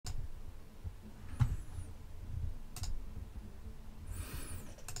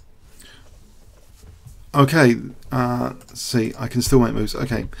Okay, see, I can still make moves.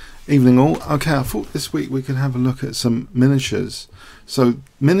 Okay, evening all. Okay, I thought this week we could have a look at some miniatures. So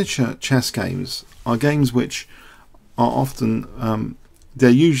miniature chess games are games which are often, they're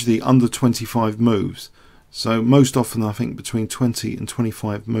usually under 25 moves. So most often I think between 20 and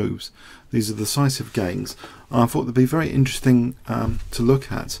 25 moves. These are decisive games. I thought they'd be very interesting to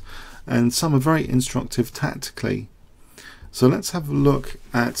look at, and some are very instructive tactically. So let's have a look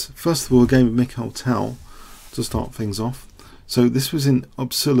at, first of all, a game of Mikhail Tal to start things off. So this was in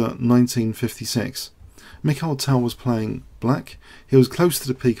Uppsala 1956. Mikhail Tal was playing black. He was close to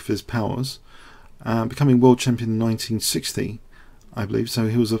the peak of his powers, becoming world champion in 1960, I believe. So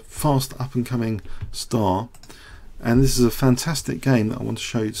he was a fast up-and-coming star. And this is a fantastic game that I want to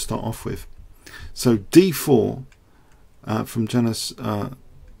show you to start off with. So d4 from Janusz,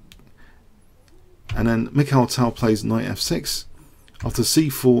 and then Mikhail Tal plays knight f6. After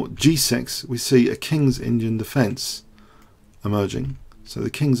c4, g6, we see a King's Indian defense emerging. So the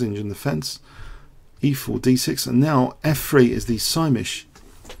King's Indian defense, e4, d6, and now f3 is the Simish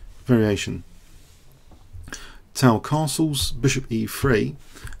variation. Tal castles, bishop e3,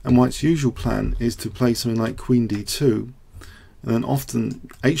 and White's usual plan is to play something like queen d2, and then often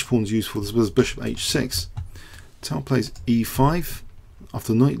h-pawn is useful as well as bishop h6. Tal plays e5,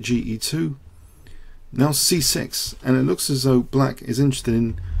 after knight ge2, now c6, and it looks as though black is interested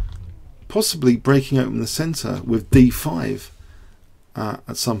in possibly breaking open the centre with d5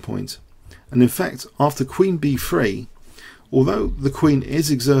 at some point. And in fact, after queen b3, although the queen is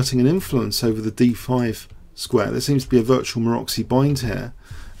exerting an influence over the d5 square, there seems to be a virtual Maroczy bind here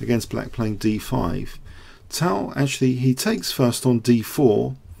against black playing d5. Tal actually, he takes first on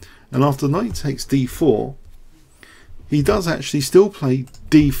d4, and after knight takes d4, he does actually still play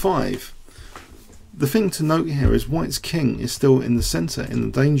d5. The thing to note here is White's king is still in the centre, in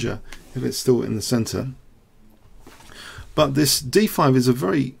the danger if it's still in the centre. But this d5 is a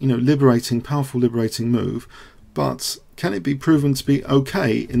very, liberating, powerful, liberating move. But can it be proven to be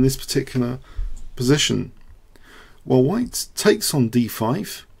okay in this particular position? Well, White takes on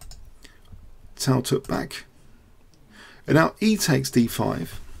d5. Tal took back. And now e takes d5.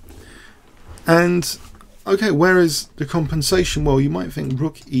 And, okay, where is the compensation? Well, you might think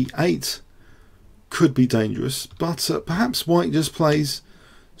rook e8 could be dangerous, but perhaps White just plays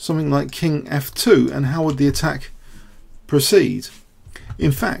something like king f2, and how would the attack proceed?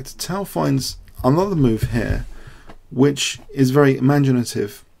 In fact, Tal finds another move here which is very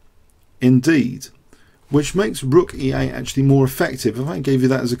imaginative indeed, which makes rook e8 actually more effective. If I gave you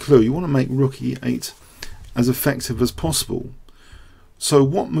that as a clue, you want to make rook e8 as effective as possible. So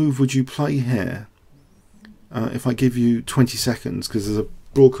what move would you play here? If I give you 20 seconds, because there's a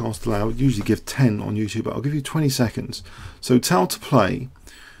broadcast delay, I would usually give 10 on YouTube, but I'll give you 20 seconds. So Tal to play,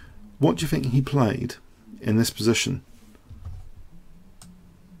 what do you think he played in this position?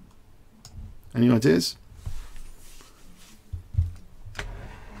 Any ideas?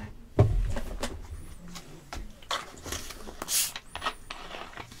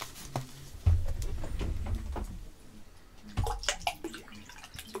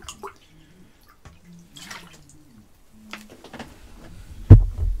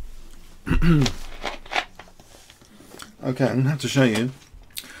 Okay, I'm going to have to show you.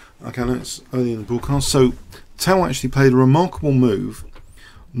 Okay, I know it's early in the broadcast. So Tal actually played a remarkable move,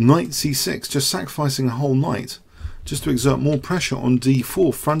 knight c6, just sacrificing a whole knight, just to exert more pressure on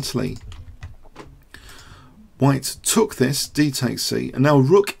d4 frontally. White took this, d takes c, and now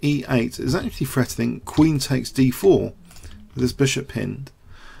rook e8 is actually threatening queen takes d4 with this bishop pinned.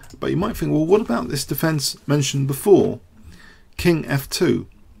 But you might think, well, what about this defense mentioned before? King f2.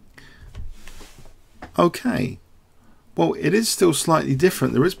 Okay. Well, it is still slightly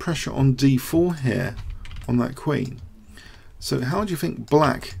different. There is pressure on d4 here on that queen. So how do you think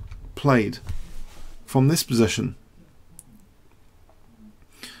black played from this position?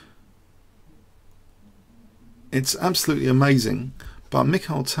 It's absolutely amazing, but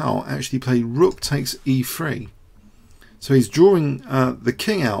Mikhail Tal actually played rook takes e3. So he's drawing the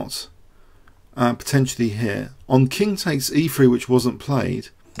king out potentially here. On king takes e3, which wasn't played,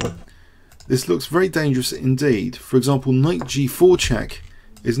 this looks very dangerous indeed. For example, knight g4 check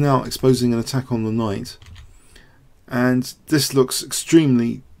is now exposing an attack on the knight. And this looks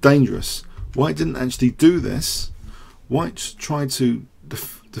extremely dangerous. White didn't actually do this. White tried to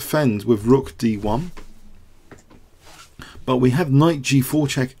defend with rook d1. But we have knight g4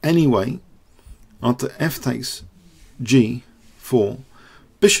 check anyway. After f takes g4,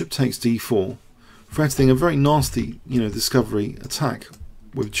 bishop takes d4, threatening a very nasty, discovery attack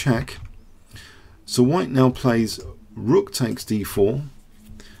with check. So White now plays rook takes d4.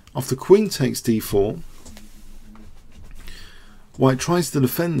 After queen takes d4, White tries to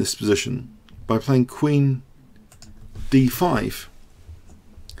defend this position by playing Queen D5.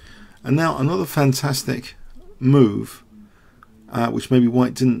 And now another fantastic move, which maybe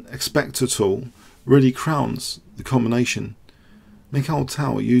White didn't expect at all, really crowns the combination. Mikhail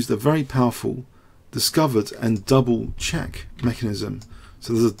Tal used a very powerful discovered and double check mechanism.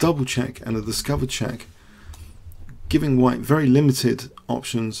 So there's a double check and a discovered check, giving White very limited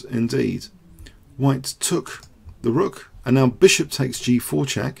options indeed. White took the rook, and now bishop takes g4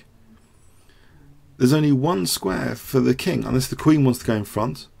 check. There's only one square for the king, unless the queen wants to go in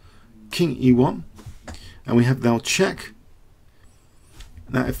front. King e1, and we have now check.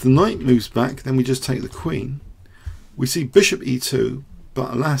 Now if the knight moves back, then we just take the queen. We see bishop e2,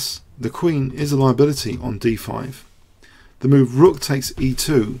 but alas, the queen is a liability on d5. The move rook takes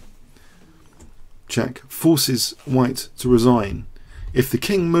e2 check forces White to resign. If the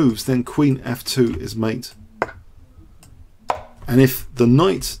king moves, then queen f2 is mate. And if the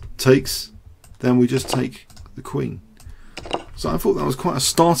knight takes, then we just take the queen. So I thought that was quite a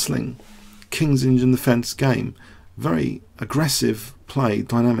startling King's Indian defence game. Very aggressive play,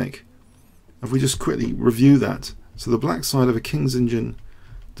 dynamic. If we just quickly review that. So the black side of a King's Indian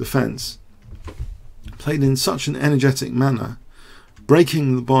defence played in such an energetic manner,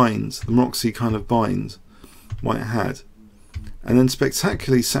 breaking the binds, the Moxie kind of bind White had, and then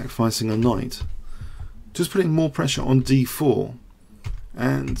spectacularly sacrificing a knight, just putting more pressure on d4.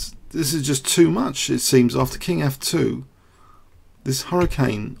 And this is just too much, it seems, after king f2. This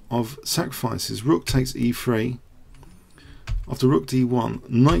hurricane of sacrifices. Rook takes e3. After rook d1,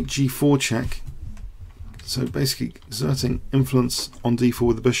 knight g4 check. So basically exerting influence on d4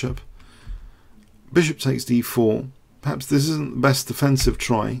 with the bishop. Bishop takes d4. Perhaps this isn't the best defensive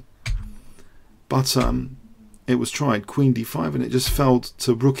try, but it was tried. Queen d5, and it just failed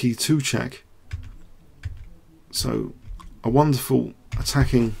to rook e2 check. So a wonderful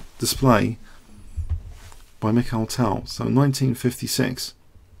attacking display by Mikhail Tal. So 1956.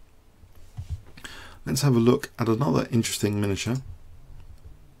 Let's have a look at another interesting miniature.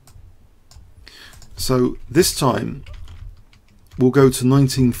 So this time we'll go to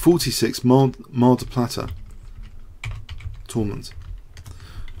 1946 Mar de Plata tournament,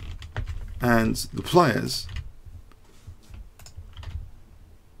 and the players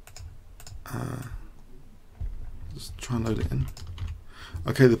just try and load it in.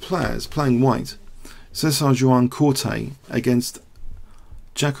 Okay, the players playing White: Cesar, Juan, Corte against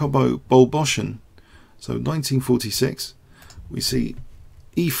Jacobo, Bolbochan. So 1946, we see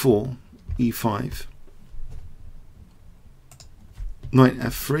e4, e5, knight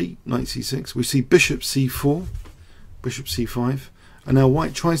f3, knight c6. We see bishop c4, bishop c5, and now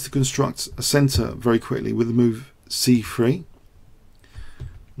White tries to construct a center very quickly with the move c3,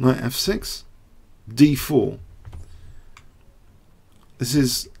 knight f6, d4. This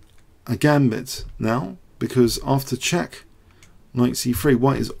is a gambit now, because after check, knight c3,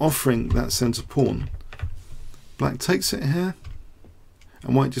 White is offering that center pawn. Black takes it here,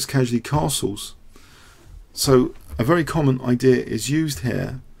 and White just casually castles. So a very common idea is used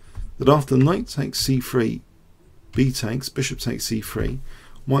here, that after knight takes c3, b takes, bishop takes c3,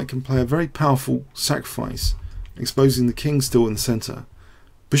 White can play a very powerful sacrifice, exposing the king still in the center.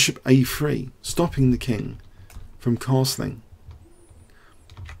 Bishop a3, stopping the king from castling.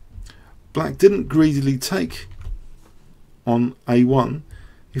 Black didn't greedily take on a1.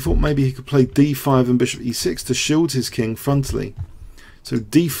 He thought maybe he could play d5 and bishop e6 to shield his king frontally. So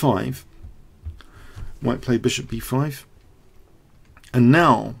d5, White played bishop b5, and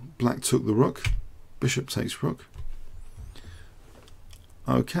now Black took the rook. Bishop takes rook.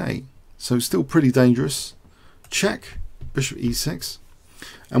 Okay, so still pretty dangerous. Check, bishop e6,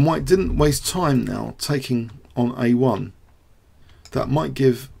 and White didn't waste time now taking on a1. That might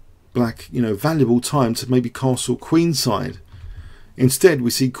give Black, valuable time to maybe castle queenside. Instead, we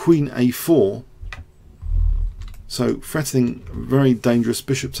see queen a4, so threatening very dangerous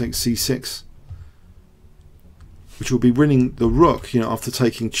bishop takes c6, which will be winning the rook. After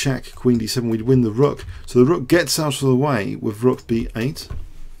taking check, queen d7, we'd win the rook. So the rook gets out of the way with rook b8.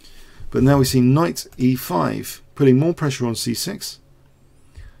 But now we see knight e5, putting more pressure on c6.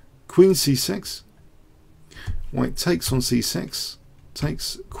 Queen c6. White takes on c6.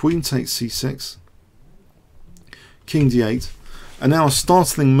 Takes. Queen takes c6. King d8. And now a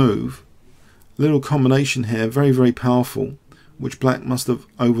startling move. Little combination here, very, very powerful, which Black must have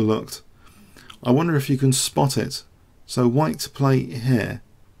overlooked. I wonder if you can spot it. So White to play here.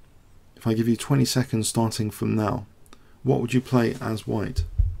 If I give you 20 seconds starting from now, what would you play as White?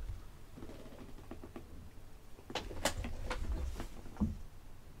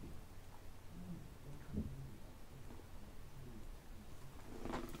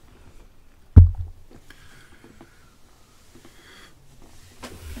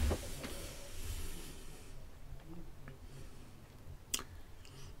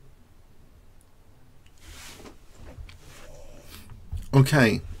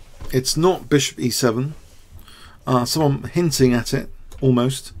 Okay, it's not bishop e7. So I'm hinting at it,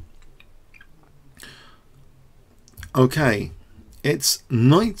 almost. Okay, it's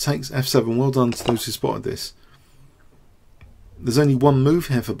knight takes f7. Well done to those who spotted this. There's only one move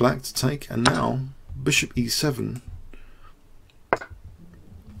here for black to take, and now bishop e7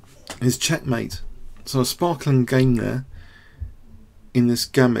 is checkmate. So a sparkling game there in this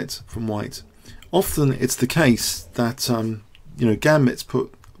gambit from white. Often it's the case that you know, gambits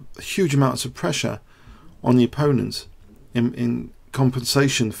put huge amounts of pressure on the opponent in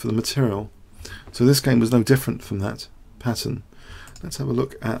compensation for the material. So this game was no different from that pattern. Let's have a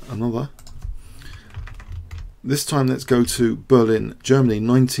look at another. This time let's go to Berlin, Germany,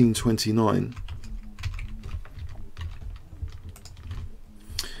 1929.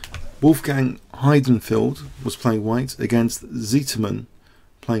 Wolfgang Heidenfeld was playing white against Zietemann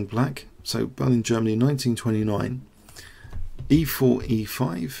playing black. So Berlin, Germany, 1929. e4,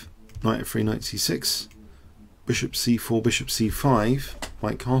 e5, knight f3, knight c6, bishop c4, bishop c5,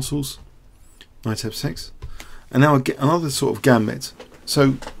 white castles, knight f6. And now another sort of gambit.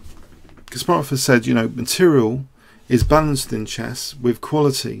 So Kasparov has said, you know, material is balanced in chess with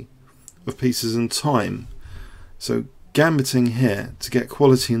quality of pieces and time. So gambiting here to get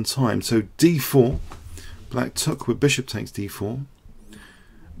quality and time. So d4, black took with bishop takes d4.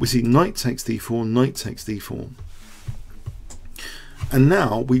 We see knight takes d4, knight takes d4. And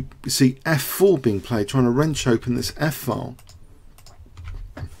now we see f4 being played, trying to wrench open this f file.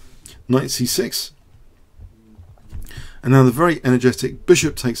 Knight c6. And now the very energetic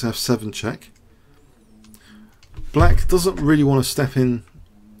bishop takes f7 check. Black doesn't really want to step in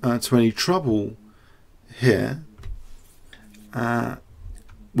to any trouble here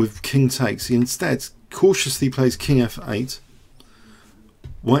with king takes. He instead cautiously plays king f8.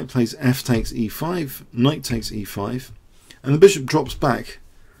 White plays f takes e5, knight takes e5, and the bishop drops back.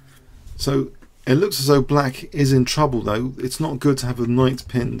 So it looks as though black is in trouble, though. It's not good to have the knight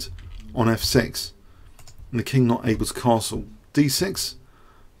pinned on f6 and the king not able to castle. d6,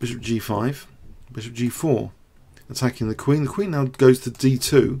 bishop g5, bishop g4, attacking the queen. The queen now goes to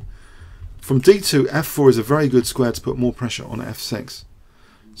d2. From d2, f4 is a very good square to put more pressure on f6.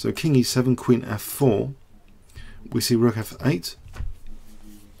 So king e7, queen f4. We see rook f8.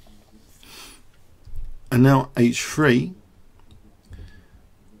 And now h3,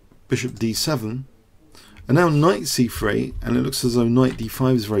 bishop d7, and now knight c3, and it looks as though knight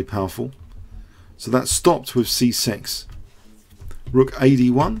d5 is very powerful. So that stopped with c6. Rook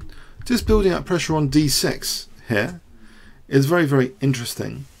ad1, just building up pressure on d6 here is very, very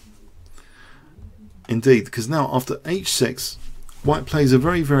interesting indeed, because now after h6, white plays a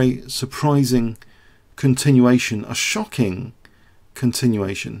very, very surprising continuation, a shocking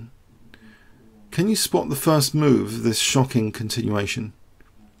continuation. Can you spot the first move of this shocking continuation?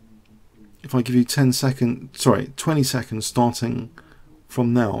 If I give you 20 seconds starting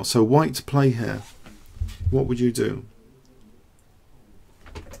from now. So white to play here. What would you do?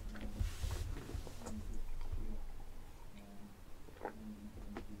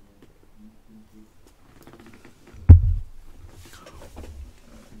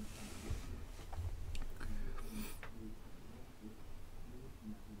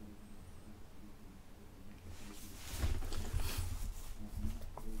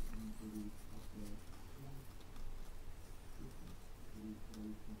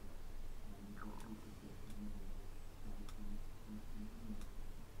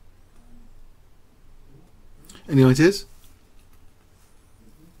 Any ideas?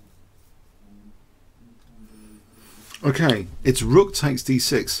 Okay, it's rook takes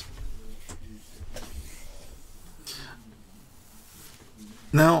d6.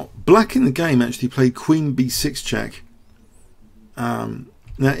 Now, black in the game actually played queen b6 check. Now,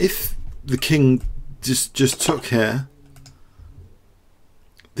 if the king just took here,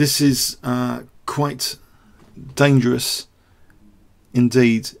 this is quite dangerous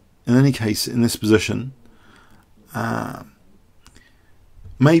indeed. In any case, in this position.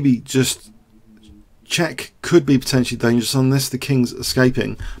 Maybe just check could be potentially dangerous unless the king's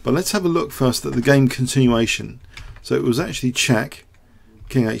escaping. But let's have a look first at the game continuation. So it was actually check,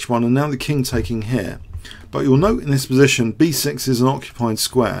 king h1, and now the king taking here. But you'll note in this position b6 is an occupied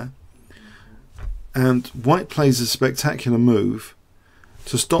square, and white plays a spectacular move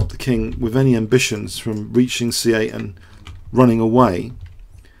to stop the king with any ambitions from reaching c8 and running away.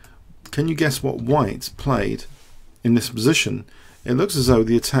 Can you guess what white played in this position? It looks as though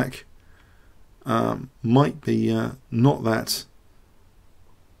the attack might be not that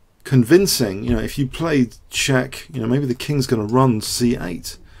convincing. You know, if you played check, you know, maybe the king's going to run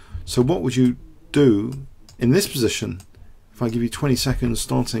c8. So what would you do in this position? If if I give you 20 seconds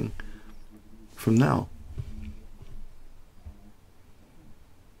starting from now.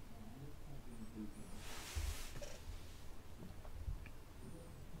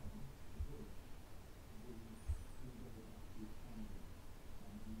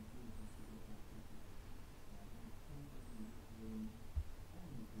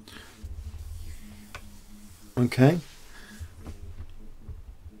 Okay.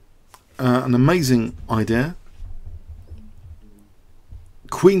 An amazing idea.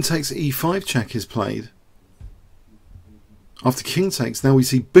 Queen takes e5 check is played. After king takes, now we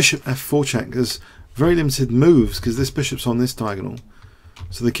see bishop f4 check. There's very limited moves because this bishop's on this diagonal.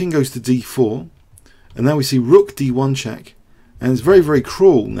 So the king goes to d4, and now we see rook d1 check, and it's very, very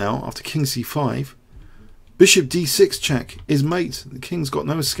cruel now after king c5. Bishop d6 check is mate. The king's got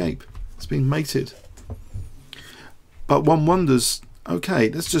no escape. It's been mated. But one wonders, okay,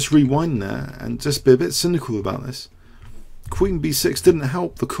 let's just rewind there and just be a bit cynical about this. Queen b6 didn't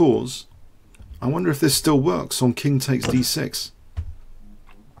help the cause. I wonder if this still works on king takes d6.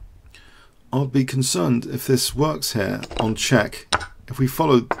 I'd be concerned if this works here on check. If we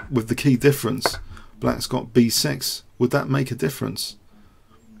followed with the key difference, black's got b6, would that make a difference?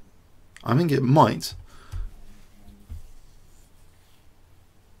 I think it might.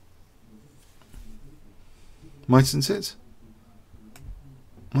 Mightn't it?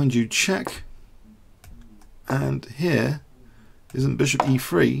 Mind you, check. And here, isn't bishop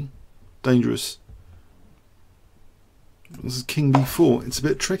e3 dangerous? This is king b4. It's a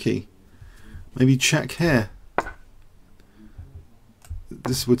bit tricky. Maybe check here.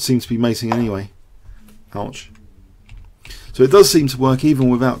 This would seem to be mating anyway. Ouch. So it does seem to work even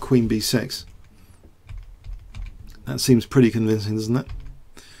without queen b6. That seems pretty convincing, doesn't it?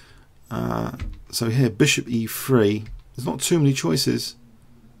 So here, bishop e3. There's not too many choices.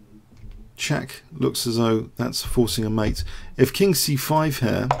 Check looks as though that's forcing a mate. If king c5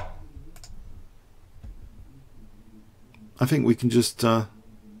 here, I think we can just that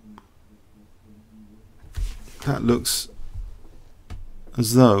looks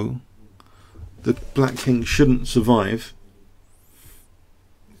as though the black king shouldn't survive.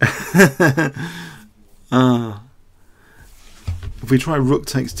 If we try rook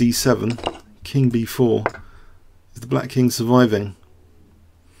takes d7, king b4, is the black king surviving?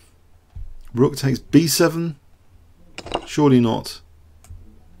 Rook takes b7? Surely not.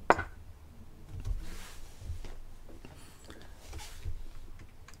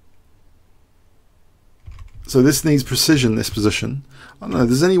 So this needs precision, this position. I don't know,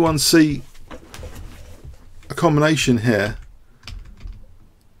 does anyone see a combination here?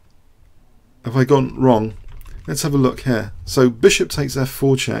 Have I gone wrong? Let's have a look here. So bishop takes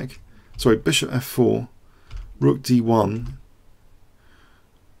f4 check. Sorry, bishop f4, rook d1,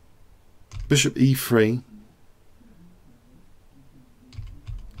 bishop e3,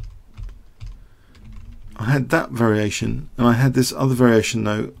 I had that variation, and I had this other variation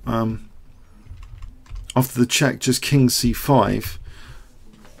though. After the check, just king c5.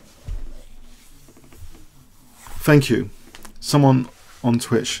 Thank you. Someone on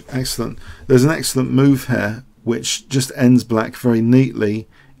Twitch. Excellent. There's an excellent move here which just ends black very neatly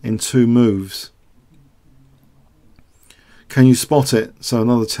in 2 moves. Can you spot it? So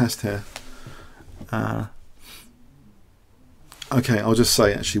another test here. Okay, I'll just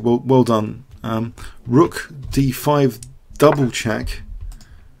say actually, well done. Rook d5 double check,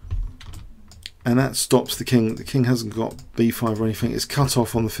 and that stops the king. The king hasn't got b5 or anything. It's cut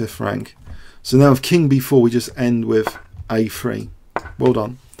off on the 5th rank. So now with king b4, we just end with a3. Well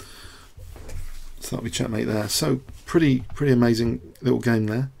done. So that'll be checkmate there. So pretty amazing little game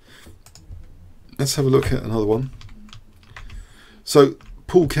there. Let's have a look at another one. So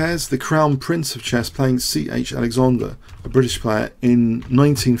Paul Cares, the Crown Prince of Chess, playing C.H. Alexander, a British player, in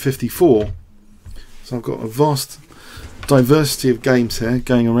 1954. So I've got a vast diversity of games here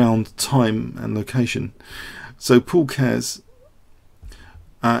going around time and location. So Paul Cares,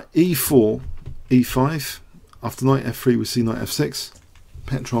 e4, e5. After knight f3 we see knight f6,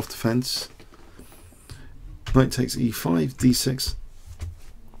 Petrov defense. Knight takes e5, d6,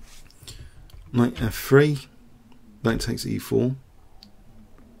 knight f3, knight takes e4,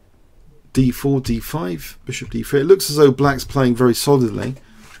 d4, d5, bishop d3. It looks as though black's playing very solidly,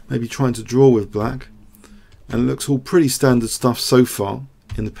 maybe trying to draw with black, and it looks all pretty standard stuff so far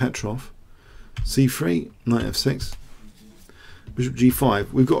in the Petrov. c3, knight f6, bishop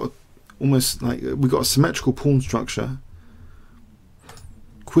g5. We've got almost like we've got a symmetrical pawn structure.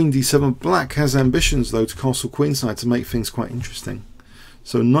 Queen d7. Black has ambitions though to castle queenside to make things quite interesting.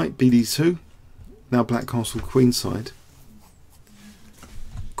 So knight bd2. Now black castle queenside.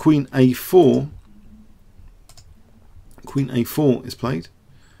 Queen a4. Queen a4 is played,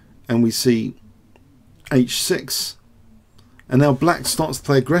 and we see h6. And now black starts to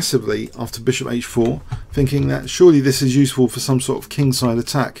play aggressively after bishop h4, thinking that surely this is useful for some sort of kingside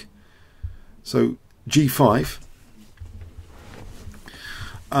attack. So g5.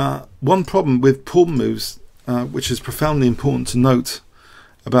 One problem with pawn moves, which is profoundly important to note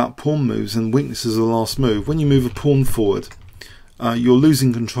about pawn moves and weaknesses of the last move, when you move a pawn forward, you're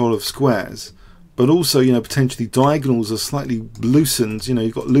losing control of squares, but also, potentially diagonals are slightly loosened.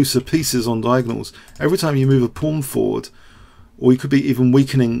 You've got looser pieces on diagonals. Every time you move a pawn forward, or you could be even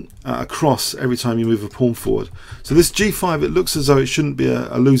weakening across every time you move a pawn forward. So this g5, it looks as though it shouldn't be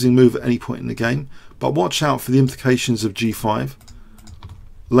a losing move at any point in the game, but watch out for the implications of g5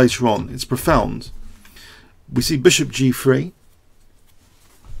 later on. It's profound. We see bishop g3.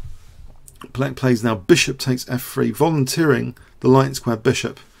 Black plays now bishop takes f3, volunteering the light square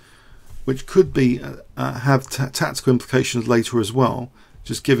bishop, which could be have tactical implications later as well,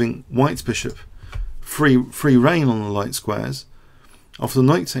 just giving white's bishop free reign on the light squares. After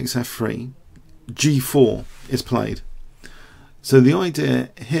knight takes f3, g4 is played. So the idea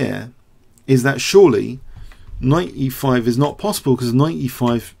here is that surely knight e5 is not possible, because knight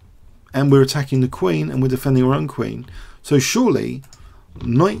e5, and we're attacking the queen and we're defending our own queen. So surely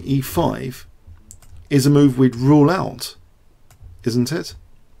knight e5 is a move we'd rule out, isn't it?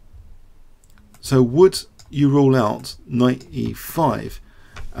 So would you rule out knight e5?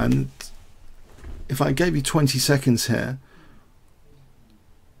 And if I gave you 20 seconds here,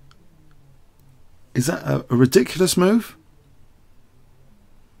 is that a ridiculous move?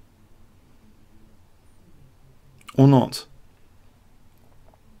 Or not?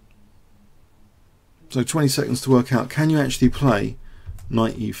 So 20 seconds to work out, can you actually play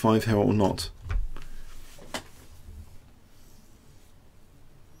knight e5 here or not?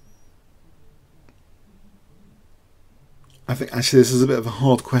 I think actually this is a bit of a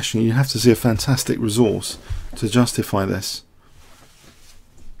hard question. You have to see a fantastic resource to justify this.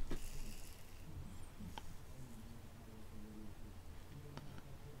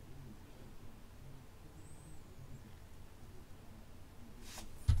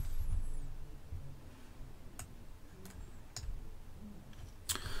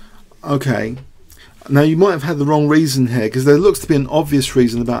 Okay, now you might have had the wrong reason here, because there looks to be an obvious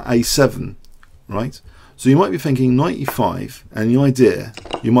reason about a7, right? So you might be thinking knight e5, and the idea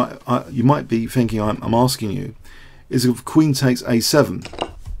you might be thinking, I'm asking you, is if queen takes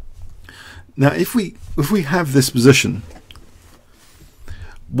a7. Now if we have this position,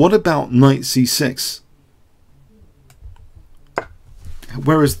 what about knight c6?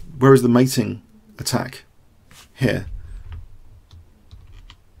 Where is the mating attack here?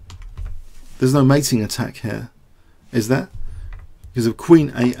 There's no mating attack here, is there? Because of queen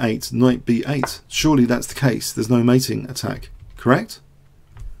a8, knight b8, surely that's the case. There's no mating attack, correct?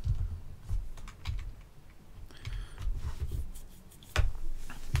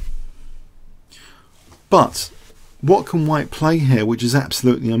 But what can white play here, which is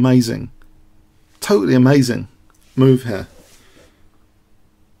absolutely amazing? Totally amazing move here.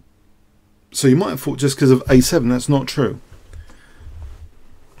 So you might have thought just because of a7, that's not true.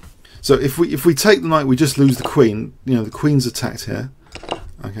 So if we take the knight, we just lose the queen. The queen's attacked here.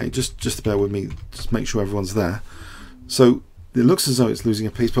 Okay, just bear with me. Just make sure everyone's there. So it looks as though it's losing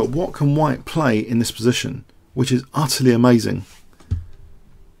a piece. But what can white play in this position, which is utterly amazing?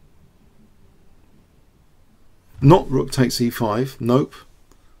 Not rook takes e5. Nope.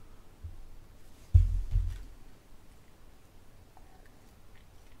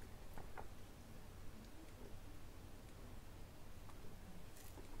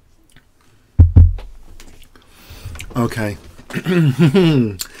 Okay.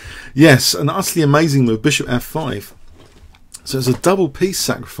 Yes, an utterly amazing move, bishop f5. So it's a double piece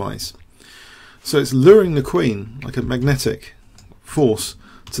sacrifice. So it's luring the queen like a magnetic force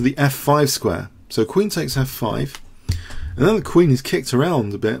to the f5 square. So queen takes f5, and then the queen is kicked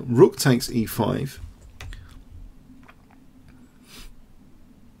around a bit. Rook takes e5.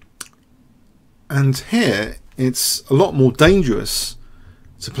 And here it's a lot more dangerous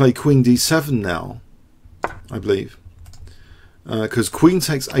to play queen d7 now, I believe. Because queen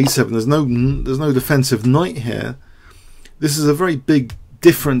takes a7, there's no defensive knight here. This is a very big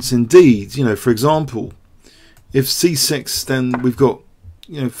difference indeed. For example, if c6, then we've got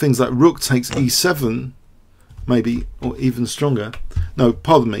things like rook takes e7, maybe, or even stronger. No,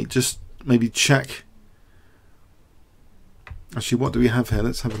 pardon me, just maybe check. Actually, what do we have here?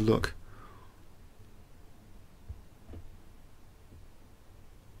 Let's have a look.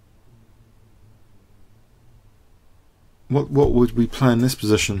 What would we play in this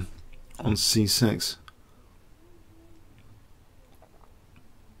position on c6?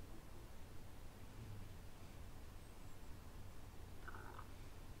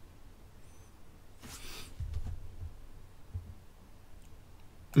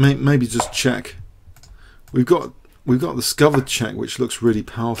 maybe just check. We've got the discovered check, which looks really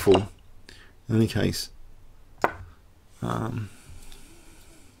powerful. In any case,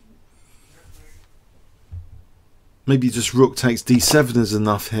 maybe just rook takes d7 is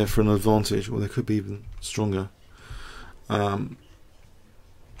enough here for an advantage, or there could be even stronger.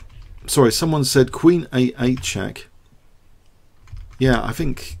 Sorry, someone said queen a8 check. Yeah, I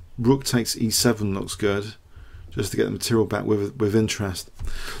think rook takes e7 looks good, just to get the material back with interest.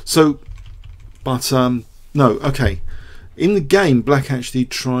 So, but no, okay. In the game, black actually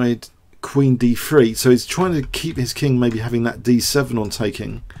tried queen d3, so he's trying to keep his king maybe having that d7 on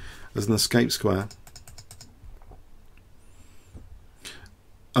taking as an escape square.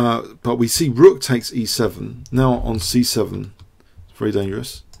 But we see rook takes e7 now on c7. It's very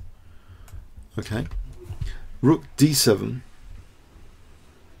dangerous. Okay, rook d7,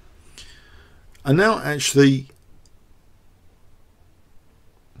 and now actually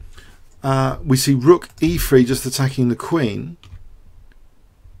we see rook e3 just attacking the queen.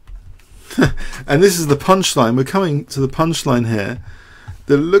 And this is the punchline. We're coming to the punchline here.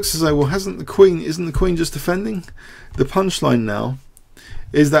 That it looks as though, well, isn't the queen just defending? The punchline now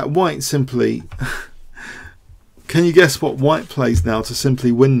is that white simply can you guess what white plays now to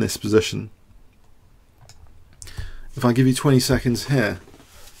simply win this position? If I give you 20 seconds here,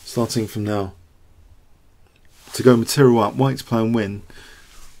 starting from now, to go material up, white's playing win.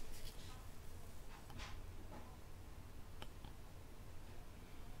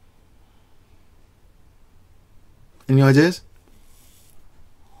 Any ideas?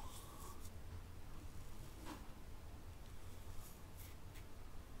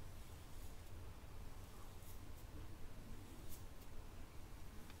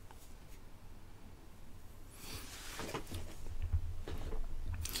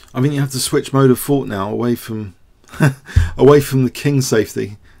 I mean, you have to switch mode of thought now away from away from the king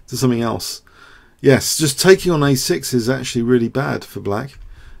safety to something else. Yes, just taking on a6 is actually really bad for black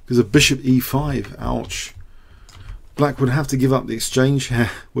because of bishop e5. Ouch. Black would have to give up the exchange here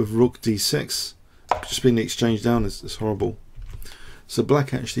with rook d6. Just being the exchange down is horrible. So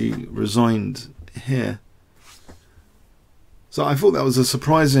black actually resigned here. So I thought that was a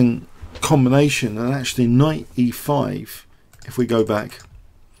surprising combination, and actually knight e5, if we go back,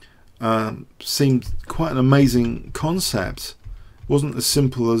 seemed quite an amazing concept. It wasn't as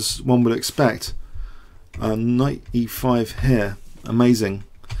simple as one would expect. Knight e5 here, amazing.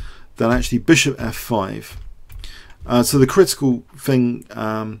 Then actually bishop f5. So the critical thing,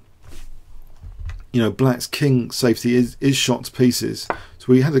 you know, black's king safety is shot to pieces. So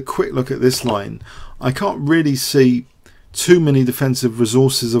we had a quick look at this line. I can't really see too many defensive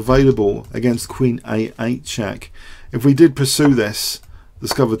resources available against queen a8 check. If we did pursue this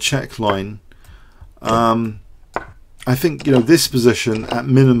discovered check line, I think, you know, this position at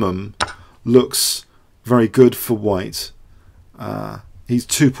minimum looks very good for white. He's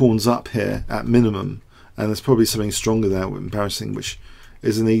 2 pawns up here at minimum, and there's probably something stronger there, embarrassing, which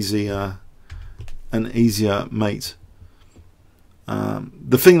is an easier mate.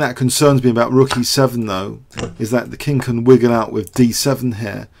 The thing that concerns me about rook e7 though is that the king can wiggle out with d7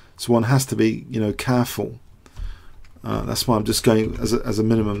 here, so one has to be, you know, careful. That's why I'm just going as a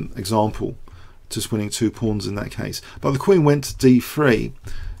minimum example, just winning 2 pawns in that case. But the queen went to d3,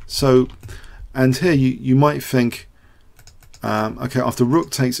 so, and here you might think, okay, after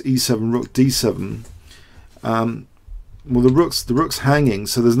rook takes e7, rook d7. Well, the rook's hanging,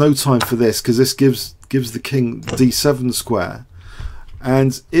 so there's no time for this because this gives the king d7 square.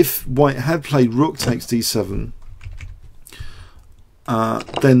 And if white had played rook takes d7,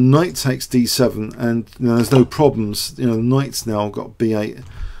 then knight takes d7, and you know, there's no problems. You know, the knight's now got b8.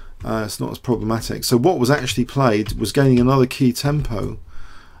 It's not as problematic. So what was actually played was gaining another key tempo,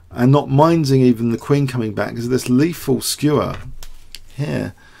 and not minding even the queen coming back because of this lethal skewer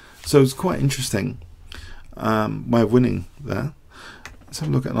here. So it's quite interesting way of winning there. Let's have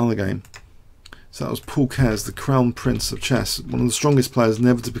a look at another game. So that was Paul Kers, the crown prince of chess, one of the strongest players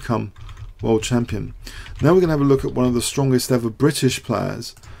never to become world champion. Now we're going to have a look at one of the strongest ever British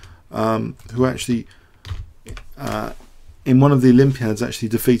players, who actually in one of the Olympiads actually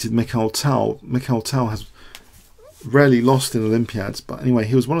defeated Mikhail Tal. Mikhail Tal has rarely lost in Olympiads, but anyway,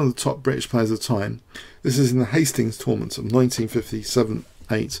 he was one of the top British players of the time. This is in the Hastings tournament of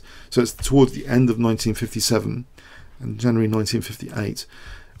 1957-8, so it's towards the end of 1957 and January 1958.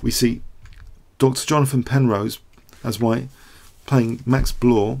 We see Dr. Jonathan Penrose as white playing Max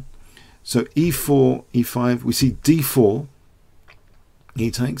Bloor. So e4, e5, we see d4, he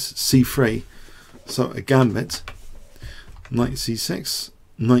takes c3, so a gambit, knight c6,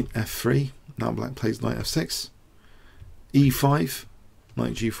 knight f3, now black plays knight f6, e5,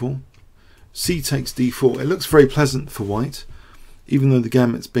 knight g4. C takes d4. It looks very pleasant for white, even though the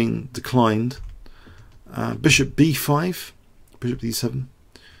gambit's been declined. Bishop b5, bishop d7,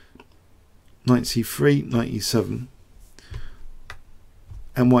 knight c3, knight e7,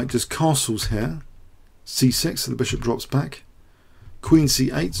 and white just castles here. c6, so the bishop drops back. Queen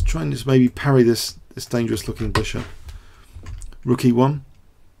c8, trying to maybe parry this dangerous looking bishop. Rook e1,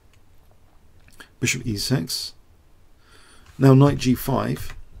 bishop e6. Now knight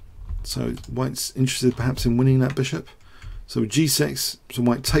g5, so white's interested perhaps in winning that bishop. So g6, so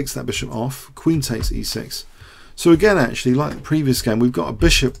white takes that bishop off, queen takes e6. So again, actually, like the previous game, we've got a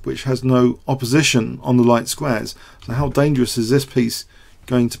bishop which has no opposition on the light squares. So how dangerous is this piece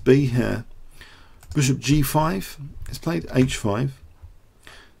going to be here? Bishop g5 is played, h5.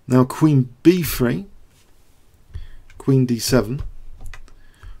 Now queen b3, queen d7,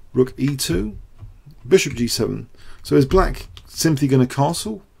 rook e2, bishop g7. So is black simply going to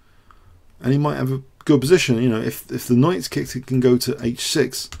castle? And he might have a good position, you know, if the knight's kicked, it can go to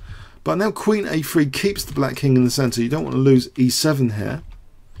h6. But now queen a3 keeps the black king in the center. You don't want to lose e7 here.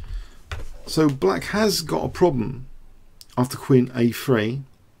 So black has got a problem after queen a3.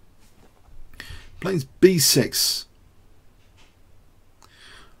 Plays b6,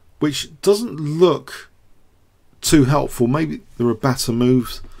 which doesn't look too helpful. Maybe there are better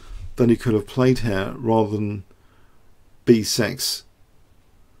moves than he could have played here rather than b6.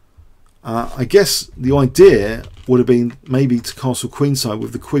 I guess the idea would have been maybe to castle queenside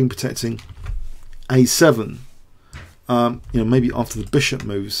with the queen protecting a7. You know, maybe after the bishop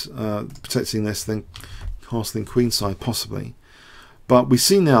moves, protecting this, then castling queenside possibly. But we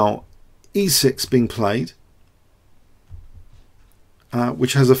see now e6 being played,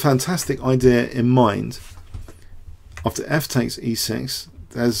 which has a fantastic idea in mind. After f takes e6,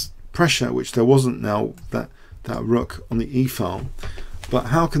 there's pressure, which there wasn't now, that rook on the e file. But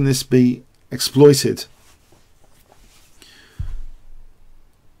how can this be exploited?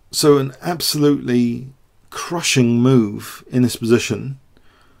 So an absolutely crushing move in this position,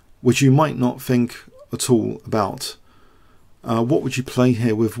 which you might not think at all about. What would you play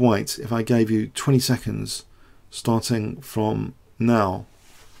here with white if I gave you 20 seconds starting from now?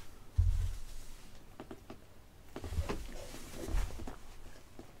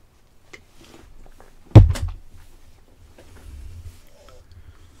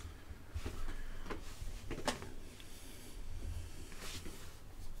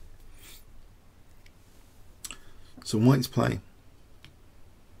 So white's play.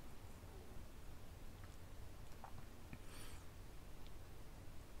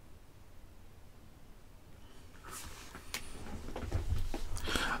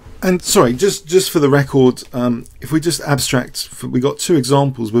 And sorry, just for the record, if we just abstract, we got two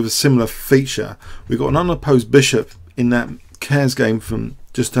examples with a similar feature. We got an unopposed bishop in that Cares game from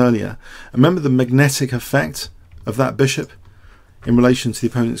just earlier. And remember the magnetic effect of that bishop in relation to the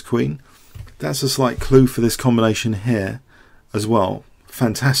opponent's queen? That's a slight clue for this combination here as well.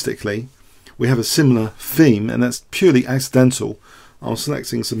 Fantastically, we have a similar theme, and that's purely accidental. I was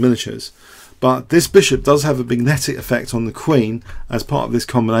selecting some miniatures. But this bishop does have a magnetic effect on the queen as part of this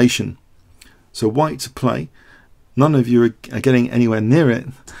combination. So white to play. None of you are getting anywhere near it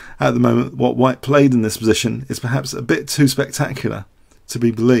at the moment. What white played in this position is perhaps a bit too spectacular to be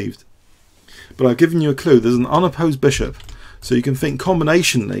believed. But I've given you a clue. There's an unopposed bishop. So you can think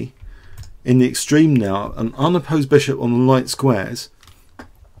combinationally in the extreme now. An unopposed bishop on the light squares.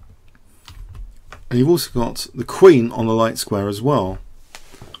 And you've also got the queen on the light square as well.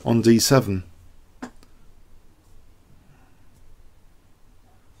 On d7.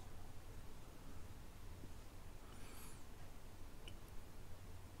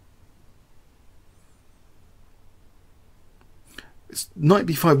 Knight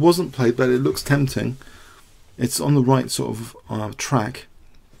b5 wasn't played, but it looks tempting. It's on the right sort of track.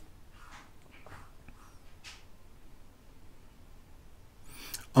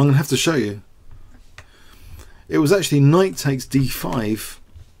 I'm going to have to show you. It was actually knight takes d5.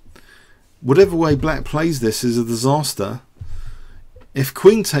 Whatever way black plays this is a disaster. If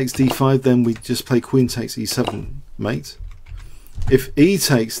queen takes d5, then we just play queen takes e7, mate. If e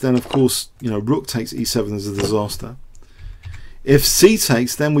takes, then of course, you know, rook takes e7 is a disaster. If c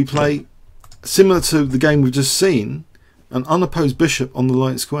takes, then we play, similar to the game we've just seen, an unopposed bishop on the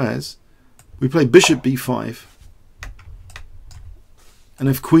light squares. We play bishop b5. And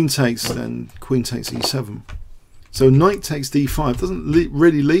if queen takes, then queen takes e7. So knight takes d5 doesn't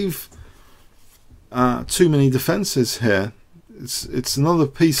really leave too many defences here. It's another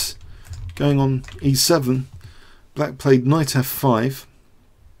piece going on e7. Black played knight f5.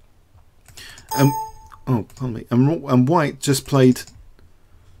 Oh, pardon me. And white just played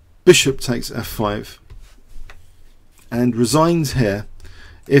bishop takes f5 and resigns here.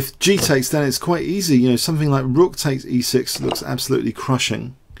 If g takes, then it's quite easy. You know, something like rook takes e6 looks absolutely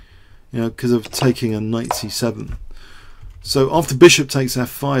crushing, you know, because of taking a knight c7. So after bishop takes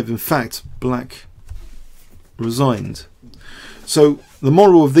f5, in fact, black resigned. So the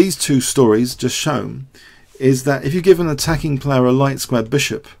moral of these two stories just shown is that if you give an attacking player a light squared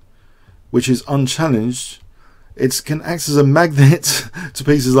bishop, which is unchallenged, it can act as a magnet to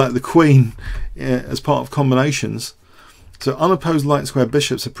pieces like the queen as part of combinations. So unopposed light square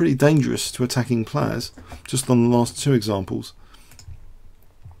bishops are pretty dangerous to attacking players, just on the last two examples.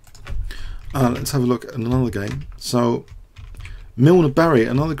 Let's have a look at another game. So Milner Barry,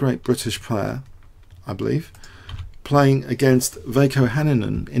 another great British player, I believe, playing against Veikko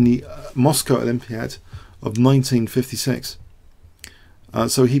Hänninen in the Moscow Olympiad of 1956.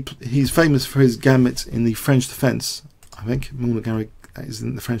 So he's famous for his gambit in the French defence. I think Milner Barry is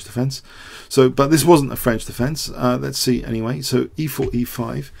in the French defence. So, but this wasn't a French defence. Let's see anyway. So e4,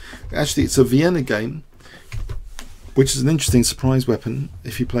 e5. Actually, it's a Vienna game, which is an interesting surprise weapon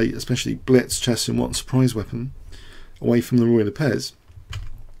if you play especially blitz chess and want a surprise weapon away from the Roy de Pez.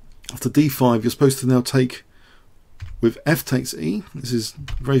 After d5, you're supposed to now take with f takes e. This is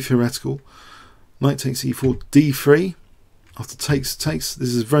very theoretical. Knight takes e4, d3. After takes,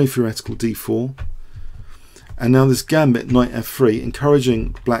 this is very theoretical, d4. And now this gambit, knight f3,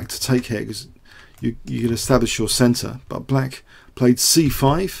 encouraging black to take here because you can establish your centre. But black played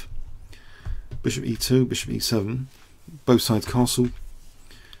c5, bishop e2, bishop e7, both sides castle,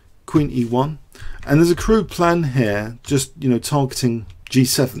 queen e1. And there's a crude plan here, just, you know, targeting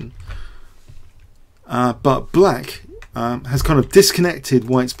g7. But black has kind of disconnected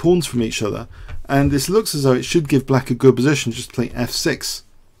white's pawns from each other. And this looks as though it should give black a good position just to play f6.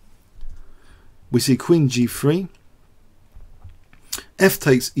 We see queen g3, f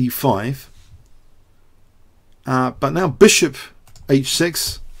takes e5, but now bishop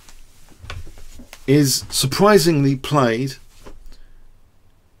h6 is surprisingly played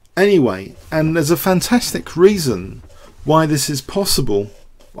anyway, and there's a fantastic reason why this is possible.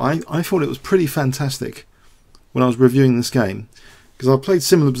 I thought it was pretty fantastic when I was reviewing this game, because I've played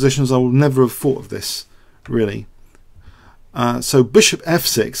similar positions. I would never have thought of this, really. So bishop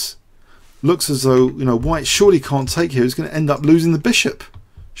f6 looks as though, you know, white surely can't take here. He's going to end up losing the bishop.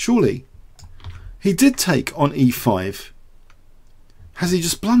 Surely. He did take on e5. Has he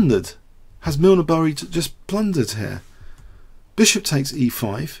just blundered? Has Milner Barry just blundered here? Bishop takes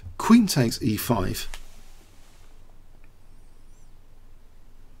e5. Queen takes e5.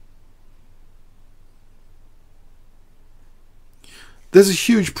 There's a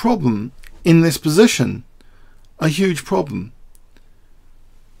huge problem in this position. A huge problem.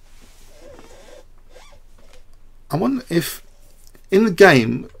 I wonder if in the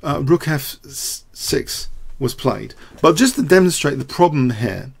game rook f6 was played, but just to demonstrate the problem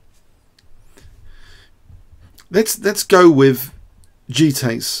here, let's go with g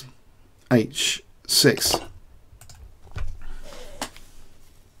takes h6.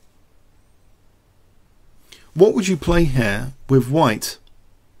 What would you play here with white?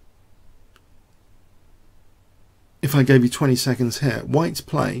 If I gave you 20 seconds here, white's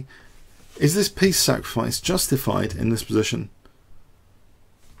play. Is this piece sacrifice justified in this position?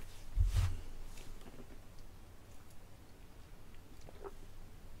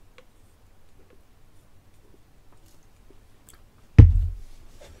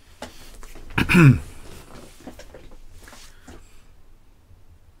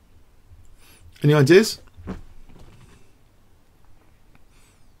 Any ideas?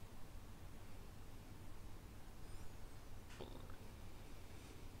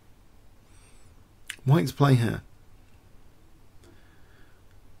 White's play here.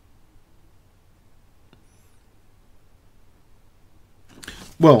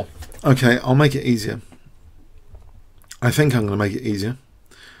 Well, okay, I'll make it easier. I think I'm going to make it easier.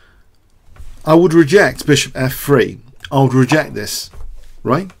 I would reject bishop f3. I would reject this,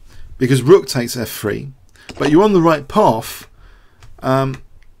 right? Because rook takes f3. But you're on the right path. I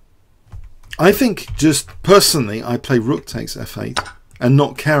think just personally, I play rook takes f8 and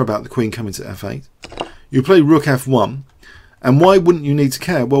not care about the queen coming to f8. You play rook f1, and why wouldn't you need to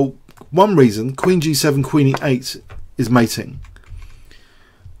care? Well, one reason, queen g7, queen e8 is mating.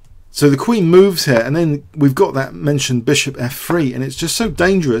 So the queen moves here, and then we've got that mentioned bishop f3, and it's just so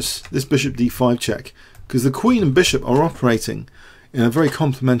dangerous, this bishop d5 check, because the queen and bishop are operating in a very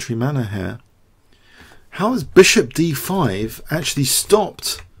complementary manner here. How has bishop d5 actually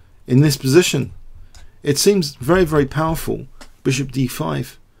stopped in this position? It seems very, very powerful, bishop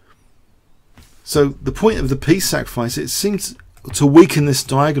d5. So the point of the piece sacrifice, it seems to weaken this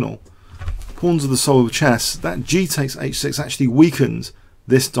diagonal. Pawns of the soul of chess. That G takes H6 actually weakened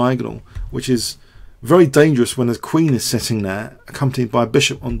this diagonal, which is very dangerous when a queen is sitting there, accompanied by a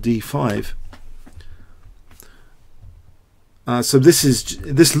bishop on D5. So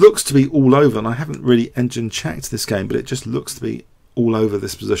this looks to be all over, and I haven't really engine checked this game, but it just looks to be all over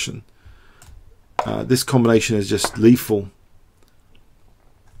this position. This combination is just lethal.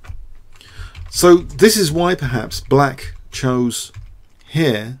 So this is why perhaps black chose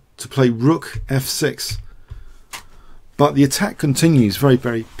here to play rook f6. But the attack continues very,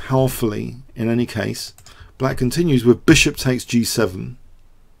 very powerfully in any case. Black continues with bishop takes g7.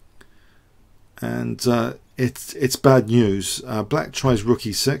 And it's bad news. Black tries rook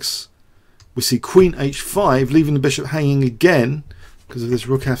e6. We see queen h5, leaving the bishop hanging again, because of this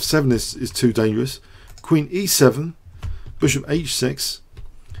rook f7 is too dangerous. Queen e7, bishop h6.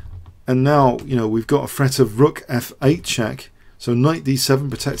 And now, you know, we've got a threat of rook f8 check. So knight d7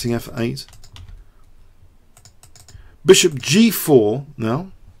 protecting f8. Bishop g4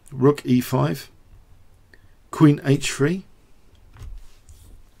 now. Rook e5. Queen h3.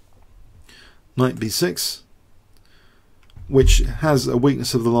 Knight b6. Which has a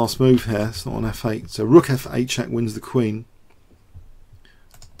weakness of the last move here. It's not on f8. So rook f8 check wins the queen.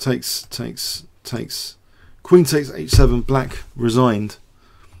 Takes. Queen takes h7. Black resigned.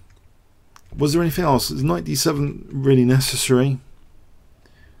 Was there anything else? Is knight d7 really necessary?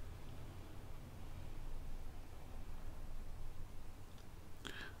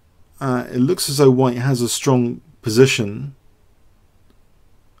 It looks as though white has a strong position.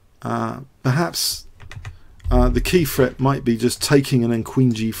 Perhaps the key threat might be just taking and then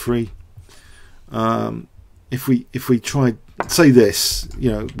queen g3. If we try, say this,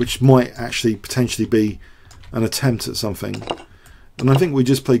 you know, which might actually potentially be an attempt at something, and I think we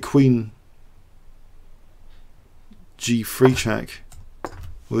just play queen g3 check.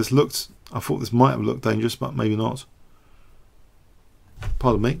 Well, I thought this might have looked dangerous, but maybe not.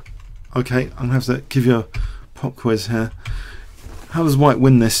 Pardon me. Okay, I'm going to have to give you a pop quiz here. How does white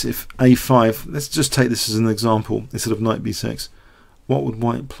win this if a5? Let's just take this as an example instead of knight b6. What would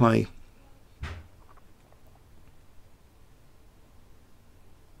white play?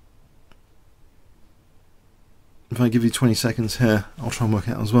 If I give you 20 seconds here, I'll try and work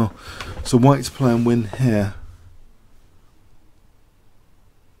it out as well. So white's play and win here.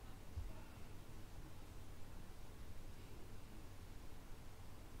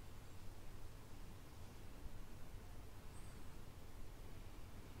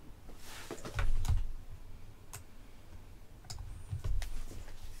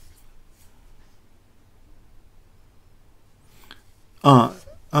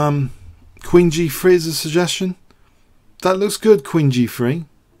 Queen g3 is a suggestion. That looks good, queen g3.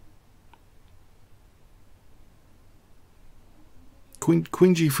 Queen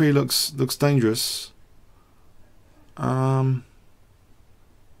g3 looks dangerous. I'll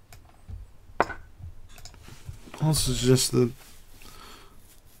suggest that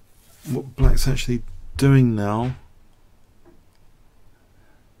what black's actually doing now.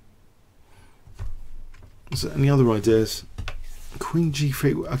 Is there any other ideas? Queen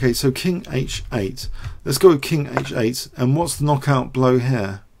g3. Okay, so king h8. Let's go with king h8. And what's the knockout blow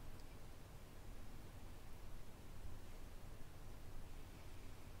here?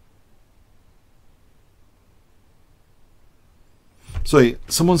 Sorry,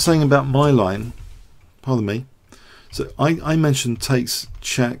 someone's saying about my line. Pardon me. So I mentioned takes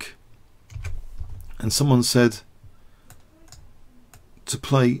check, and someone said to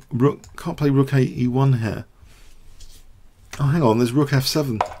play rook. Can't play rook e1 here. Oh, hang on, there's rook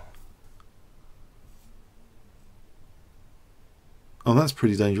f7. Oh, that's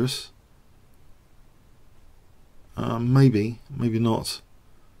pretty dangerous. Maybe not.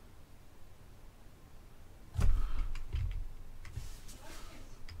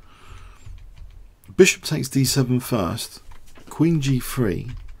 Bishop takes d7 first. Queen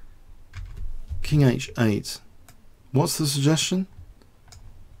g3. King h8. What's the suggestion?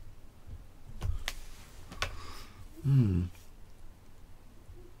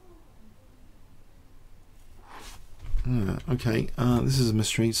 Okay, this is a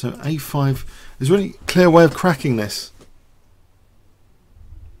mystery. So a5, is there any clear way of cracking this?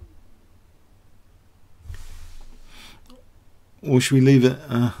 Or should we leave it,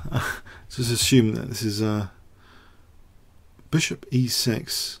 just assume that this is bishop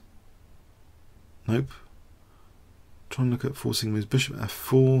e6. Nope. Try and look at forcing moves. Bishop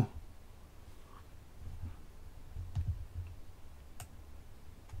f4.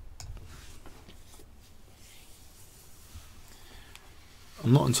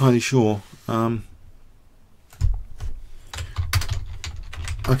 I'm not entirely sure.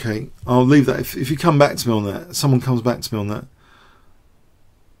 Okay, I'll leave that. If you come back to me on that, someone comes back to me on that.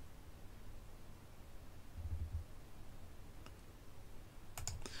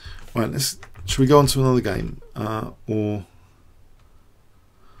 Right, should we go on to another game? Or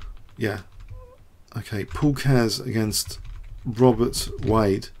yeah. Okay, Paul Kaz against Robert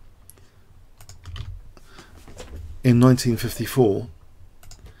Wade in 1954.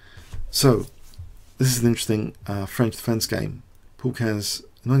 So this is an interesting French defence game. Paul Kaz,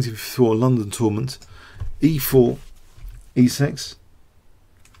 1954 London tournament, e4, e6,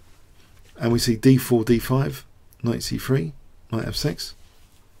 and we see d4, d5, knight c3, knight f6,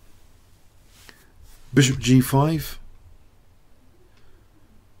 bishop g5,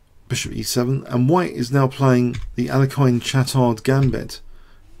 bishop e7, and white is now playing the Alekhine-Chattard gambit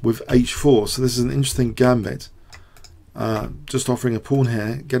with h4. So this is an interesting gambit, just offering a pawn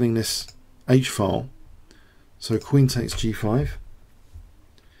here, getting this h-file. So queen takes g5,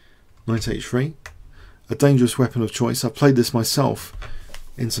 knight h3, a dangerous weapon of choice. I've played this myself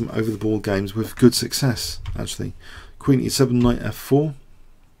in some over-the-board games with good success, actually. Queen e7, knight f4.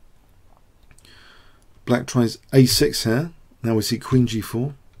 Black tries a6 here. Now we see queen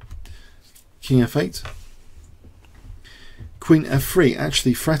g4, king f8, queen f3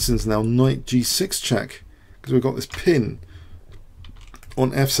 actually threatens now knight g6 check, because we've got this pin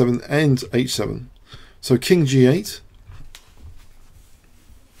on f7 and h7. So king g8,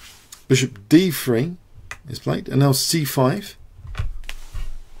 bishop d3 is played, and now c5.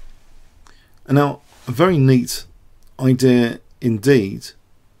 And now a very neat idea indeed.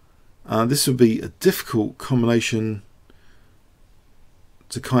 This would be a difficult combination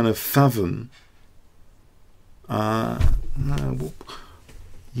to kind of fathom.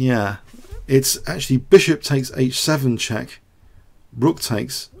 Yeah, it's actually bishop takes h7 check, rook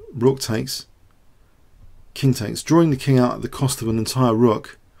takes, king takes, drawing the king out at the cost of an entire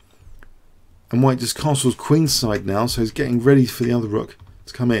rook. And white just castles queenside now, so he's getting ready for the other rook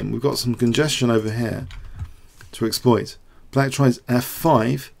to come in. We've got some congestion over here to exploit. Black tries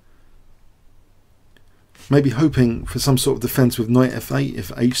f5, maybe hoping for some sort of defense with knight f8 if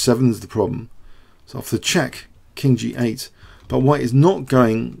h7 is the problem. So off the check, king g8, but white is not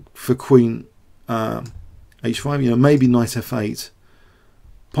going for queen h5. You know, maybe knight f8,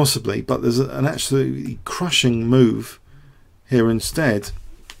 possibly, but there's an absolutely crushing move here instead.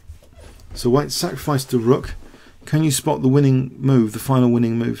 So white sacrificed the rook. Can you spot the winning move, the final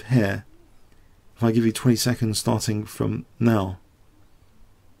winning move here? If I give you 20 seconds starting from now.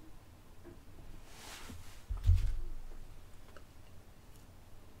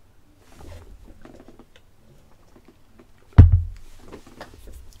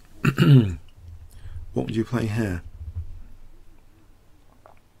 What would you play here?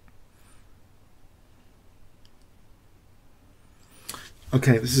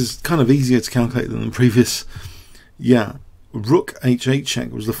 Okay, this is kind of easier to calculate than the previous. Yeah, rook h8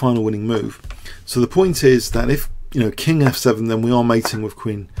 check was the final winning move. So the point is that if, you know, king f7, then we are mating with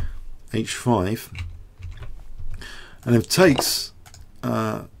queen h5, and if takes,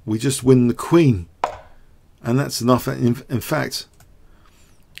 we just win the queen, and that's enough. In fact,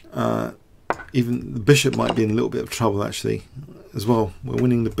 even the bishop might be in a little bit of trouble actually as well. We're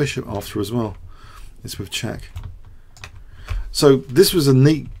winning the bishop after as well. It's with check. So this was a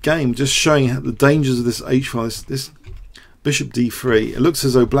neat game, just showing how the dangers of this h-file. This bishop d3. It looks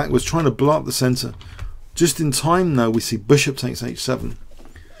as though black was trying to blow up the center. Just in time now we see bishop takes h7.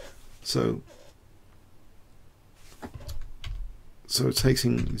 So it's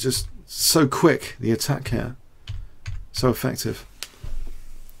taking just so quick, the attack here. So effective.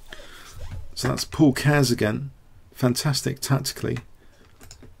 So that's Paul Kaz again. Fantastic tactically.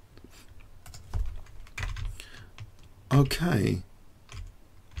 Okay.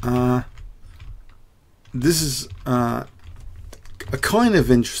 This is a kind of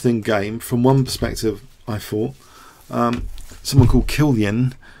interesting game from one perspective, I thought. Someone called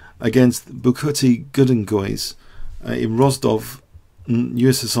Killian against Bukuti Gudengois in Rostov,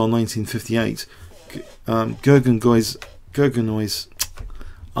 USSR 1958. Gurgenois,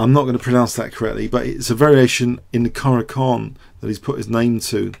 I'm not going to pronounce that correctly, but it's a variation in the Karakan that he's put his name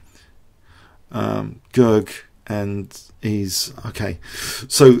to. Gurg, and he's okay.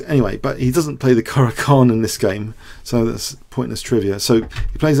 So anyway, but he doesn't play the Karakan in this game, so that's pointless trivia. So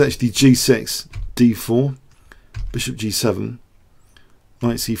he plays actually g6, d4, bishop g7,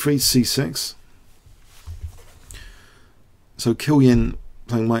 knight c3, c6. So Killian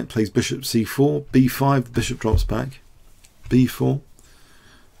playing white plays bishop c4, b5, the bishop drops back, b4.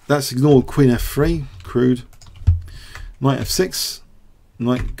 That's ignored queen f3, crude. Knight f6,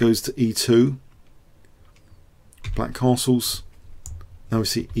 knight goes to e2. Black castles, Now we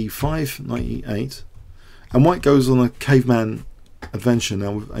see e5, knight e8, and white goes on a caveman adventure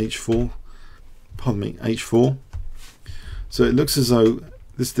now with h4. Pardon me, h4. So it looks as though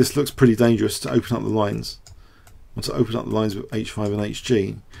this looks pretty dangerous to open up the lines. Want to open up the lines with h5 and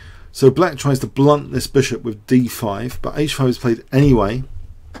hg. So black tries to blunt this bishop with d5, but h5 is played anyway.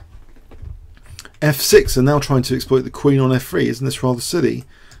 f6 are now trying to exploit the queen on f3. Isn't this rather silly?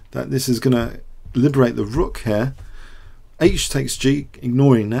 That this is going to liberate the rook here. H takes g,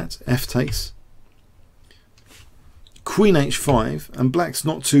 ignoring that. F takes. Queen h5, and black's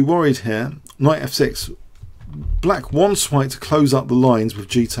not too worried here. Knight f6. Black wants white to close up the lines with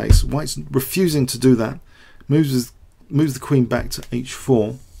g takes. White's refusing to do that. Moves the queen back to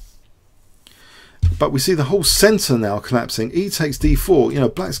h4. But we see the whole centre now collapsing. E takes d4. You know,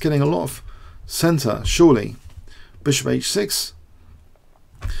 black's getting a lot of centre, surely. Bishop h6.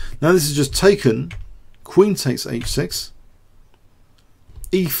 Now this is just taken. Queen takes h6.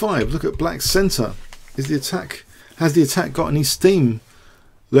 e5. Look at black's centre. Has the attack got any steam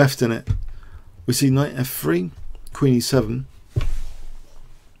left in it? We see knight f3, queen e7.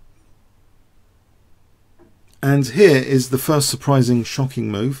 And here is the first surprising,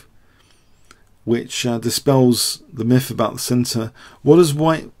 shocking move, which dispels the myth about the centre. What does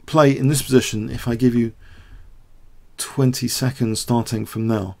white play in this position if I give you 20 seconds starting from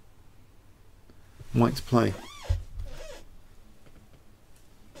now? White to play.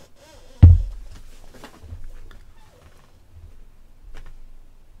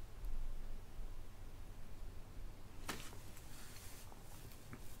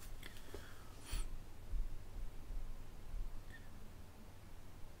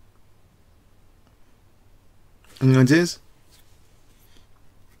 Any ideas?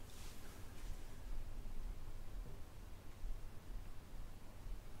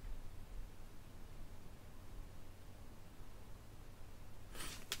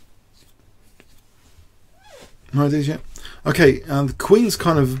 No ideas yet? Okay, the queen's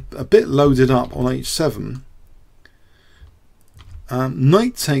kind of a bit loaded up on h7.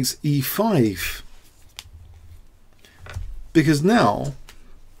 Knight takes e5. Because now,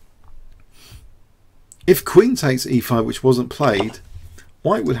 if queen takes e5, which wasn't played,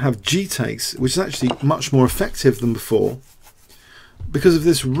 white would have g takes, which is actually much more effective than before because of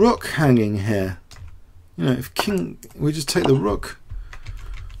this rook hanging here. You know, if king, we just take the rook.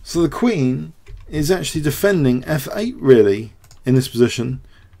 So the queen is actually defending f8 really in this position.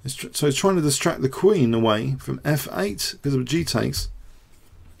 So it's trying to distract the queen away from f8 because of g takes.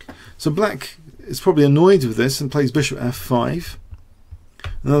 So black is probably annoyed with this and plays bishop f5.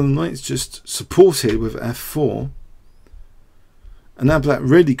 Now the knight's just supported with f4. And now black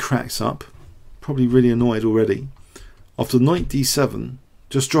really cracks up. Probably really annoyed already. After knight d7,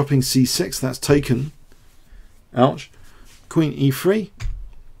 just dropping c6, that's taken. Ouch. Queen e3.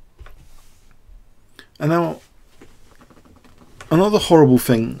 And now another horrible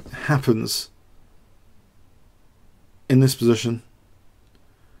thing happens in this position,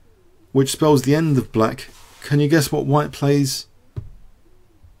 which spells the end of black. Can you guess what white plays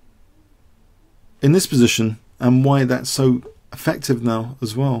in this position and why that's so effective now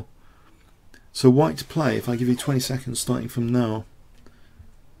as well? So white to play, if I give you 20 seconds starting from now.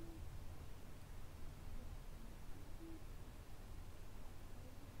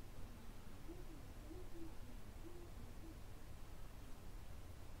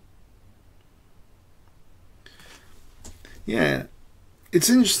 Yeah, it's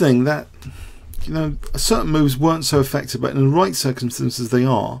interesting that, you know, certain moves weren't so effective, but in the right circumstances they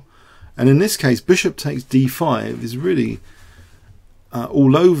are. And in this case, bishop takes d5 is really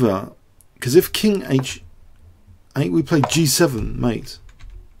all over, because if king h8, we play g7 mate.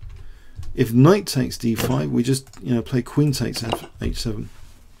 If knight takes d5, we just, you know, play queen takes h7.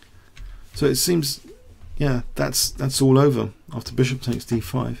 So it seems, yeah, that's all over after bishop takes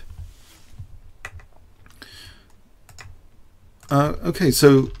d5. Okay,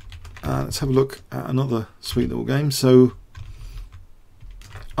 so let's have a look at another sweet little game. So,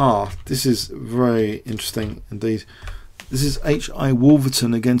 this is very interesting indeed. This is H.I.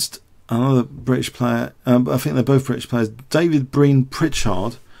 Wolverton against another British player. I think they're both British players. David Breen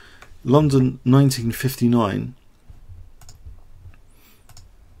Pritchard, London 1959.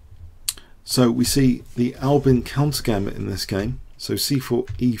 So we see the Albin counter gambit in this game. So c4,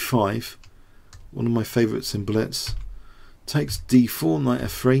 e5, one of my favourites in Blitz. Takes d4, knight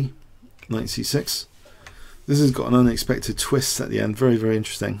f3, knight c6. This has got an unexpected twist at the end. Very, very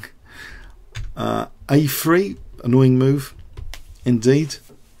interesting. a3, annoying move indeed.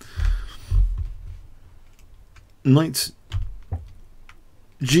 Knight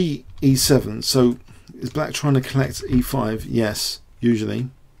g e7. So is black trying to collect e5? Yes. usually.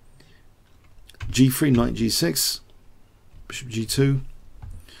 G3, knight G6, bishop G2,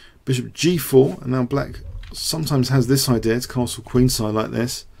 bishop G4, and now black sometimes has this idea to castle queenside like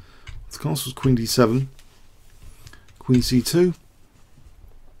this. The castle's queen D7, queen C2,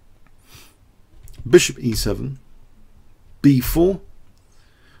 bishop E7, B4,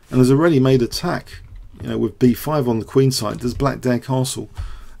 and there's a ready-made attack, you know, with B5 on the queen side. Does black dare castle?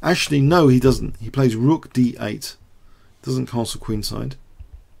 Actually, no, he doesn't. He plays rook D8, doesn't castle queenside.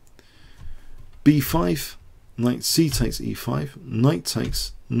 B5, knight C takes E5, knight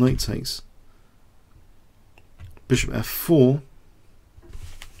takes, bishop F4,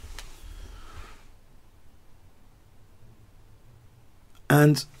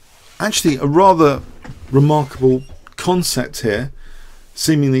 and actually a rather remarkable concept here,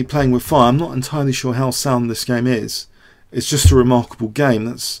 seemingly playing with fire. I'm not entirely sure how sound this game is. It's just a remarkable game,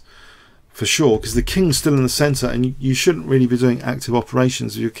 that's for sure, because the king's still in the centre, and you shouldn't really be doing active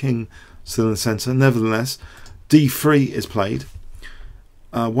operations with your king still in the centre. Nevertheless, D3 is played.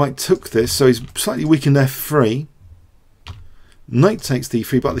 White took this, so he's slightly weakened F3. Knight takes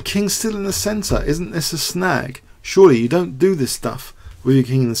D3, but the king's still in the centre. Isn't this a snag? Surely you don't do this stuff with your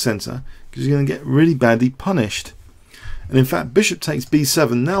king in the centre, because you're going to get really badly punished. And in fact, bishop takes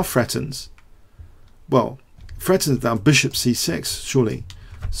B7 now threatens. Well, threatens down bishop C6, surely,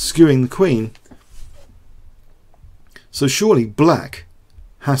 skewing the queen. So surely black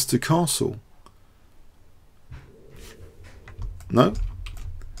has to castle. No?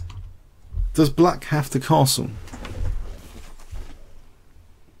 Does black have to castle?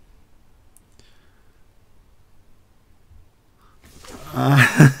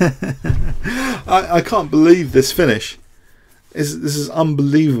 I can't believe this finish. This is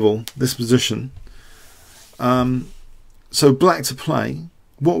unbelievable, this position. So black to play.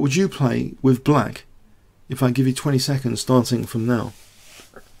 What would you play with black if I give you 20 seconds starting from now?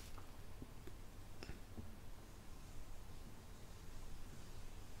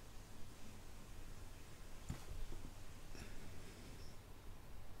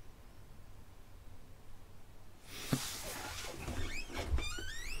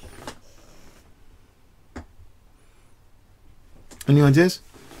 Any ideas?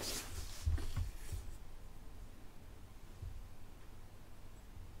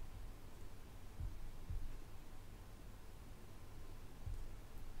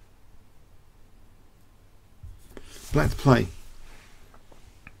 Black to play.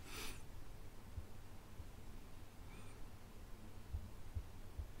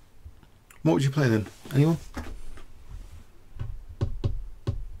 What would you play then? Anyone?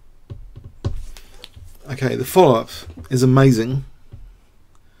 Okay, the follow-up is amazing.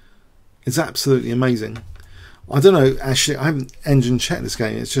 It's absolutely amazing. I don't know, actually, I haven't engine checked this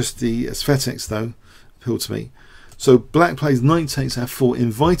game. It's just the aesthetics, though, appeal to me. So black plays knight takes F4,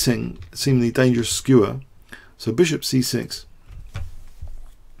 inviting a seemingly dangerous skewer. So bishop C6.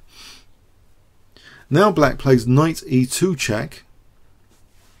 Now black plays knight E2 check.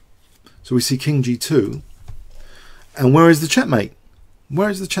 So we see king G2. And where is the checkmate? Where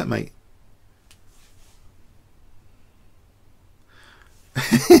is the checkmate?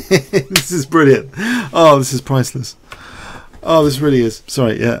 This is brilliant. Oh, this is priceless. Oh, this really is.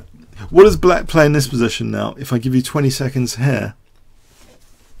 Sorry, yeah. What does black play in this position now if I give you 20 seconds here?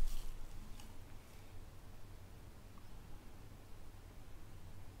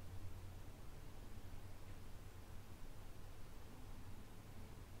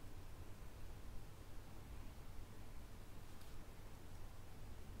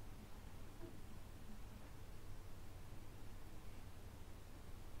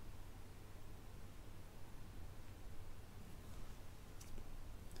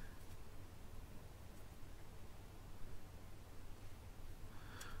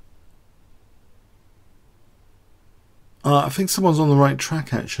 I think someone's on the right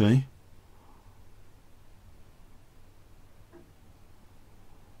track, actually.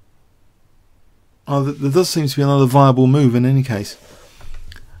 Oh, there does seem to be another viable move in any case.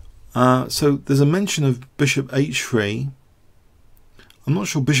 So there's a mention of bishop h3. I'm not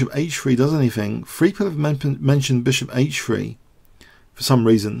sure bishop h3 does anything. Three people have mentioned bishop h3 for some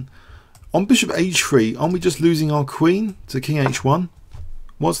reason. On bishop h3, aren't we just losing our queen to king h1?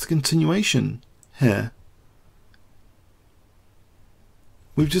 What's the continuation here?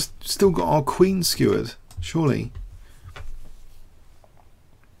 We've just still got our queen skewered, surely.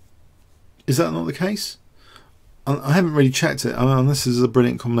 Is that not the case? I haven't really checked it. I mean, this is a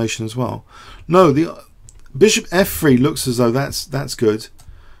brilliant combination as well. No, the bishop f3 looks as though that's good.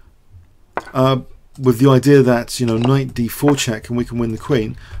 With the idea that, you know, knight d4 check and we can win the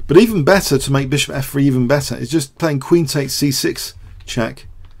queen. But even better, to make bishop f3 even better, is just playing queen takes c6 check.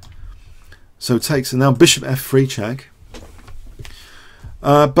 So takes, and now bishop f3 check.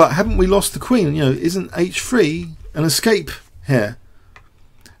 But haven't we lost the queen? You know, isn't h3 an escape here?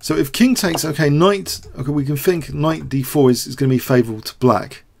 So if king takes, okay, knight, okay, we can think knight d4 is going to be favourable to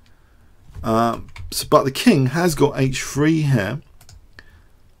black. But the king has got h3 here.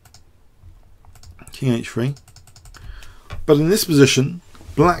 King h3. But in this position,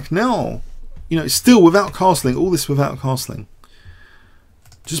 black now, you know, it's still without castling, all this without castling.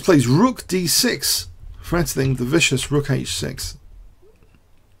 Just plays rook d6, threatening the vicious rook h6.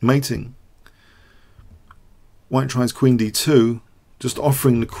 Mating. White tries queen d2, just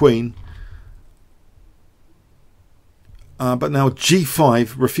offering the queen. But now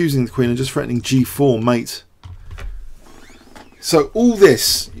g5, refusing the queen and just threatening g4 mate. So all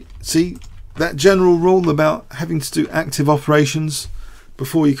this, see, that general rule about having to do active operations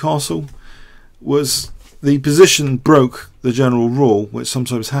before you castle, was the position broke the general rule, which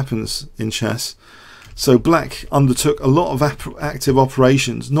sometimes happens in chess. So black undertook a lot of active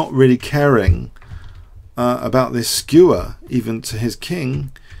operations, not really caring about this skewer even to his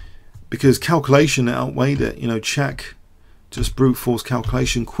king, because calculation outweighed it. You know, check, just brute force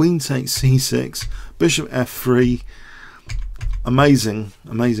calculation. Queen takes c6, bishop f3. Amazing,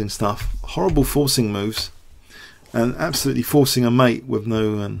 amazing stuff. Horrible forcing moves, and absolutely forcing a mate with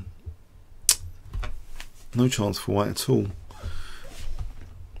no chance for white at all.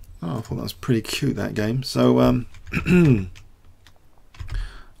 Oh, I thought that was pretty cute, that game. So,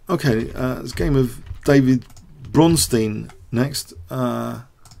 okay, it's a game of David Bronstein next. One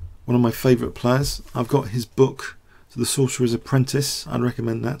of my favourite players. I've got his book, The Sorcerer's Apprentice. I'd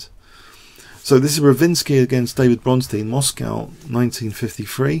recommend that. So this is Ravinsky against David Bronstein, Moscow,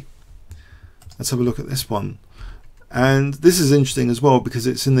 1953. Let's have a look at this one. And this is interesting as well because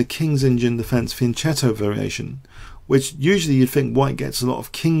it's in the King's Indian Defence Fianchetto variation, which usually you'd think white gets a lot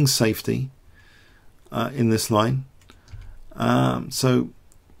of king safety in this line. So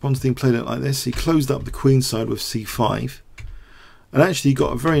Bronstein played it like this. He closed up the queen side with c5, and actually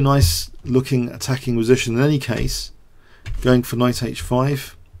got a very nice looking attacking position in any case, going for knight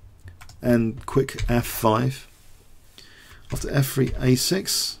h5 and quick f5. After f3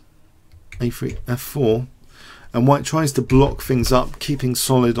 a6, a3 f4, and white tries to block things up, keeping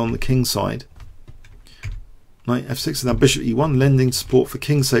solid on the king side. Knight f6, and now bishop e1, lending support for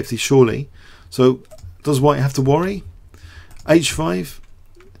king safety surely. So does white have to worry? h5.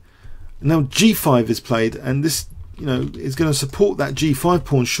 Now g5 is played, and this, you know, is going to support that g5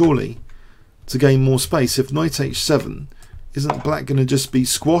 pawn surely to gain more space. If knight h7, isn't black going to just be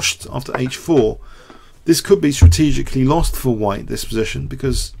squashed after h4? This could be strategically lost for white, this position,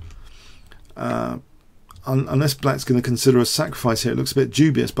 because unless black's going to consider a sacrifice here, it looks a bit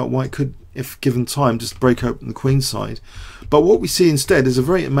dubious, but white could, if given time, just break open the queen side. But what we see instead is a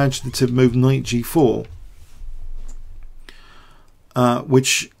very imaginative move, knight g4,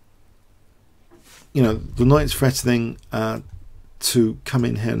 which, you know, the knight's threatening to come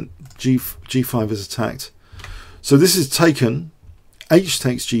in here. G5 is attacked. So this is taken, h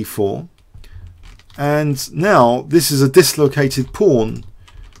takes g4, and now this is a dislocated pawn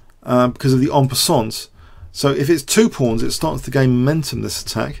because of the en passant. So if it's two pawns, it starts to gain momentum, this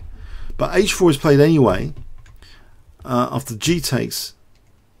attack. But h4 is played anyway. After g takes,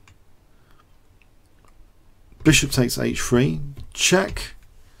 bishop takes h3, check,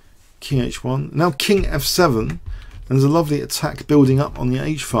 king h1. Now king f7, and there's a lovely attack building up on the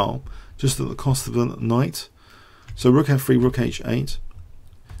h file, just at the cost of a knight. So rook f3, rook h8,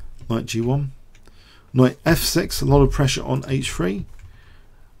 knight g1, knight f6, a lot of pressure on h3.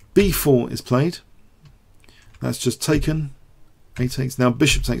 b4 is played. That's just taken. A takes, now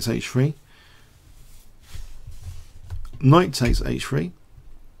bishop takes h3. Knight takes h3.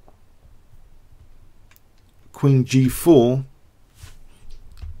 Queen g4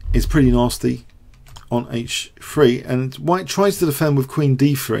 is pretty nasty on h3, and white tries to defend with queen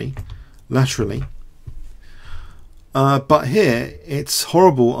d3 laterally. But here it's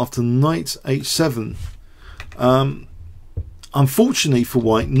horrible after knight h7. Unfortunately for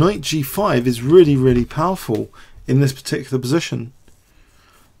white, knight g5 is really, really powerful in this particular position.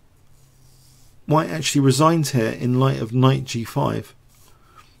 White actually resigns here in light of knight g5.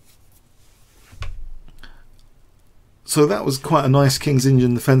 So that was quite a nice King's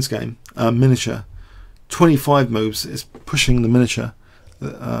Indian defence game, miniature. 25 moves is pushing the miniature,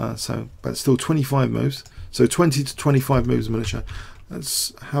 but still 25 moves. So 20 to 25 moves miniature.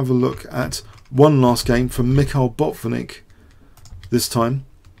 Let's have a look at one last game from Mikhail Botvinnik, this time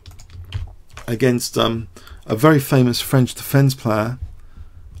against a very famous French defence player,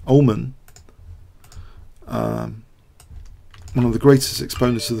 Ullman. one of the greatest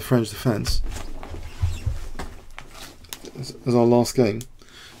exponents of the French defence, as our last game.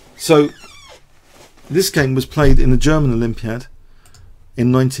 So this game was played in the German Olympiad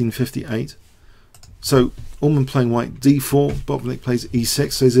in 1958. So Allman playing white d4, Botvinnik plays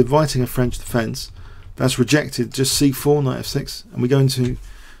e6, so he's inviting a French defence. That's rejected, just c4, knight f6, and we go into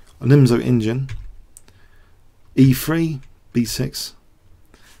a Nimzo Indian, e3, b6,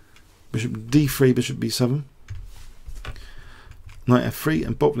 bishop d3, bishop b7, knight f3,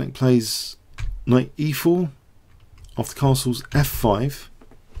 and Botvinnik plays knight e4, after castles f5,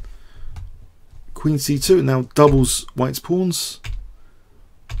 queen c2, and now doubles white's pawns,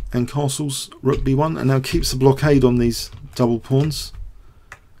 and castles rook b1, and now keeps the blockade on these double pawns,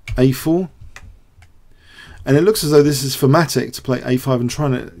 a4, and it looks as though this is thematic to play a5 and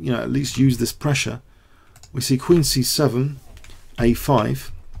trying to, you know, at least use this pressure. We see queen c7,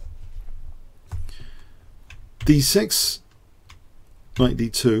 a5, d6, knight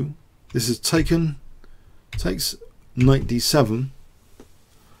d2. This is taken, takes knight d7,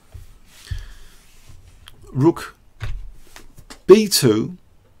 rook b2,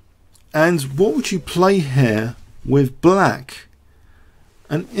 and what would you play here with black?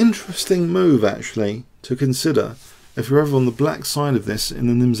 An interesting move actually to consider if you're ever on the black side of this in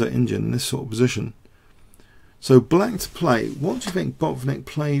the Nimzo Indian in this sort of position. So black to play. What do you think Botvinnik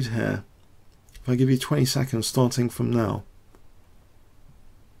played here? If I give you 20 seconds starting from now.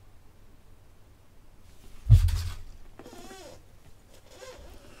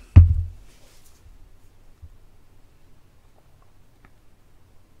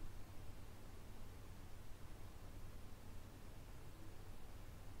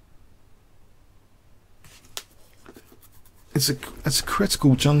 It's a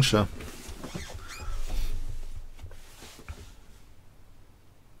critical juncture.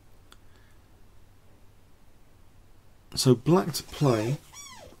 So black to play.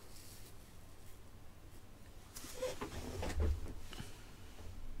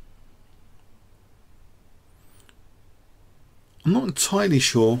 I'm not entirely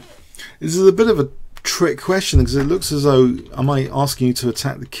sure. This is a bit of a trick question because it looks as though am I asking you to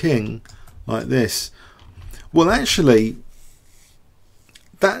attack the king like this? Well, actually,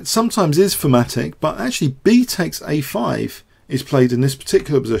 that sometimes is thematic, but actually b takes a5 is played in this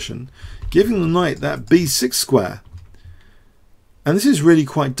particular position, giving the knight that b6 square. And this is really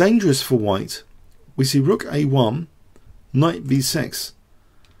quite dangerous for white. We see rook a1, knight b6.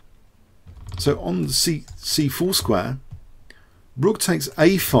 So on the c4 square, rook takes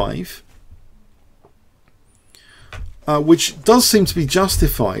a5, which does seem to be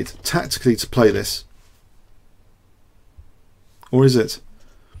justified tactically to play this. Or is it?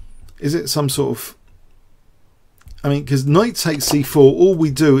 Is it some sort of... I mean, because knight takes c4, all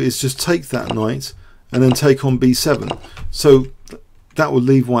we do is just take that knight and then take on b7. So that would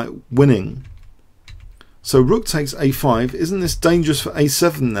leave white winning. So rook takes a5. Isn't this dangerous for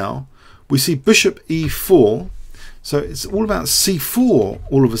a7 now? We see bishop e4. So it's all about c4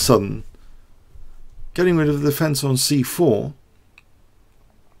 all of a sudden. Getting rid of the defense on c4.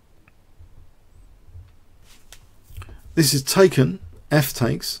 This is taken. F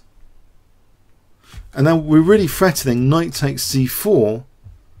takes. And now we're really threatening knight takes c4.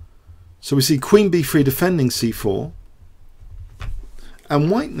 So we see queen b3 defending c4.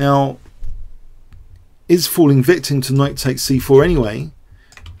 And white now is falling victim to knight takes c4 anyway.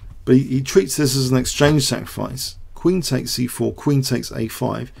 But he treats this as an exchange sacrifice. Queen takes c4, queen takes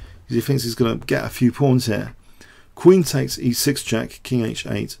a5. Because he thinks he's going to get a few pawns here. Queen takes e6 check, king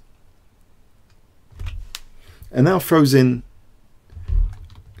h8. And now throws in,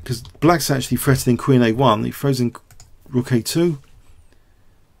 because black's actually threatening queen a1, he throws in rook a2.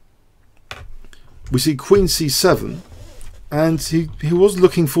 We see queen c7, and he was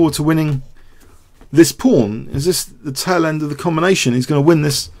looking forward to winning this pawn. Is this the tail end of the combination? He's going to win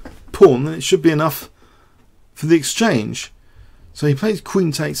this pawn, and it should be enough for the exchange. So he plays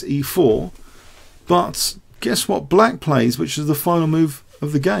queen takes e4, but guess what black plays, which is the final move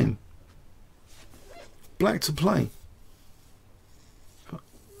of the game? Black to play.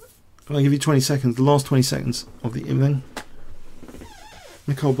 Can I give you 20 seconds, the last 20 seconds of the evening?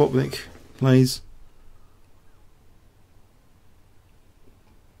 Mikhail Botvinnik plays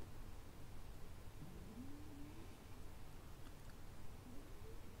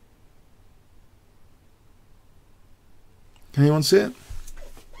Can anyone see it?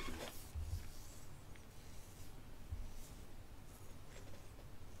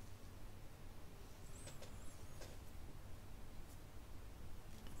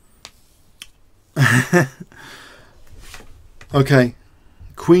 Okay,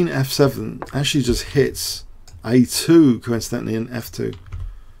 queen f7 actually just hits A2, coincidentally, and F2.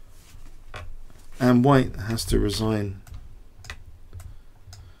 And white has to resign.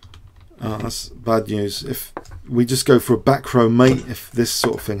 That's bad news. If we just go for a back row mate, if this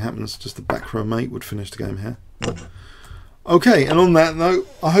sort of thing happens, just a back row mate would finish the game here. Okay, and on that note,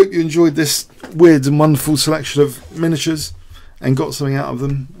 I hope you enjoyed this weird and wonderful selection of miniatures and got something out of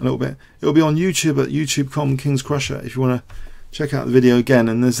them a little bit. It'll be on YouTube at youtube.com Kingscrusher if you want to check out the video again.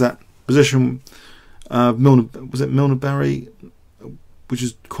 And there's that position, Milner Berry, which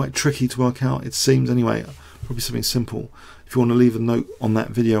is quite tricky to work out, it seems anyway. Probably something simple if you want to leave a note on that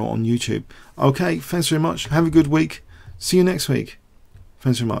video on YouTube. Okay, thanks very much. Have a good week. See you next week.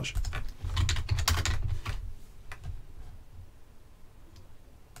 Thanks very much.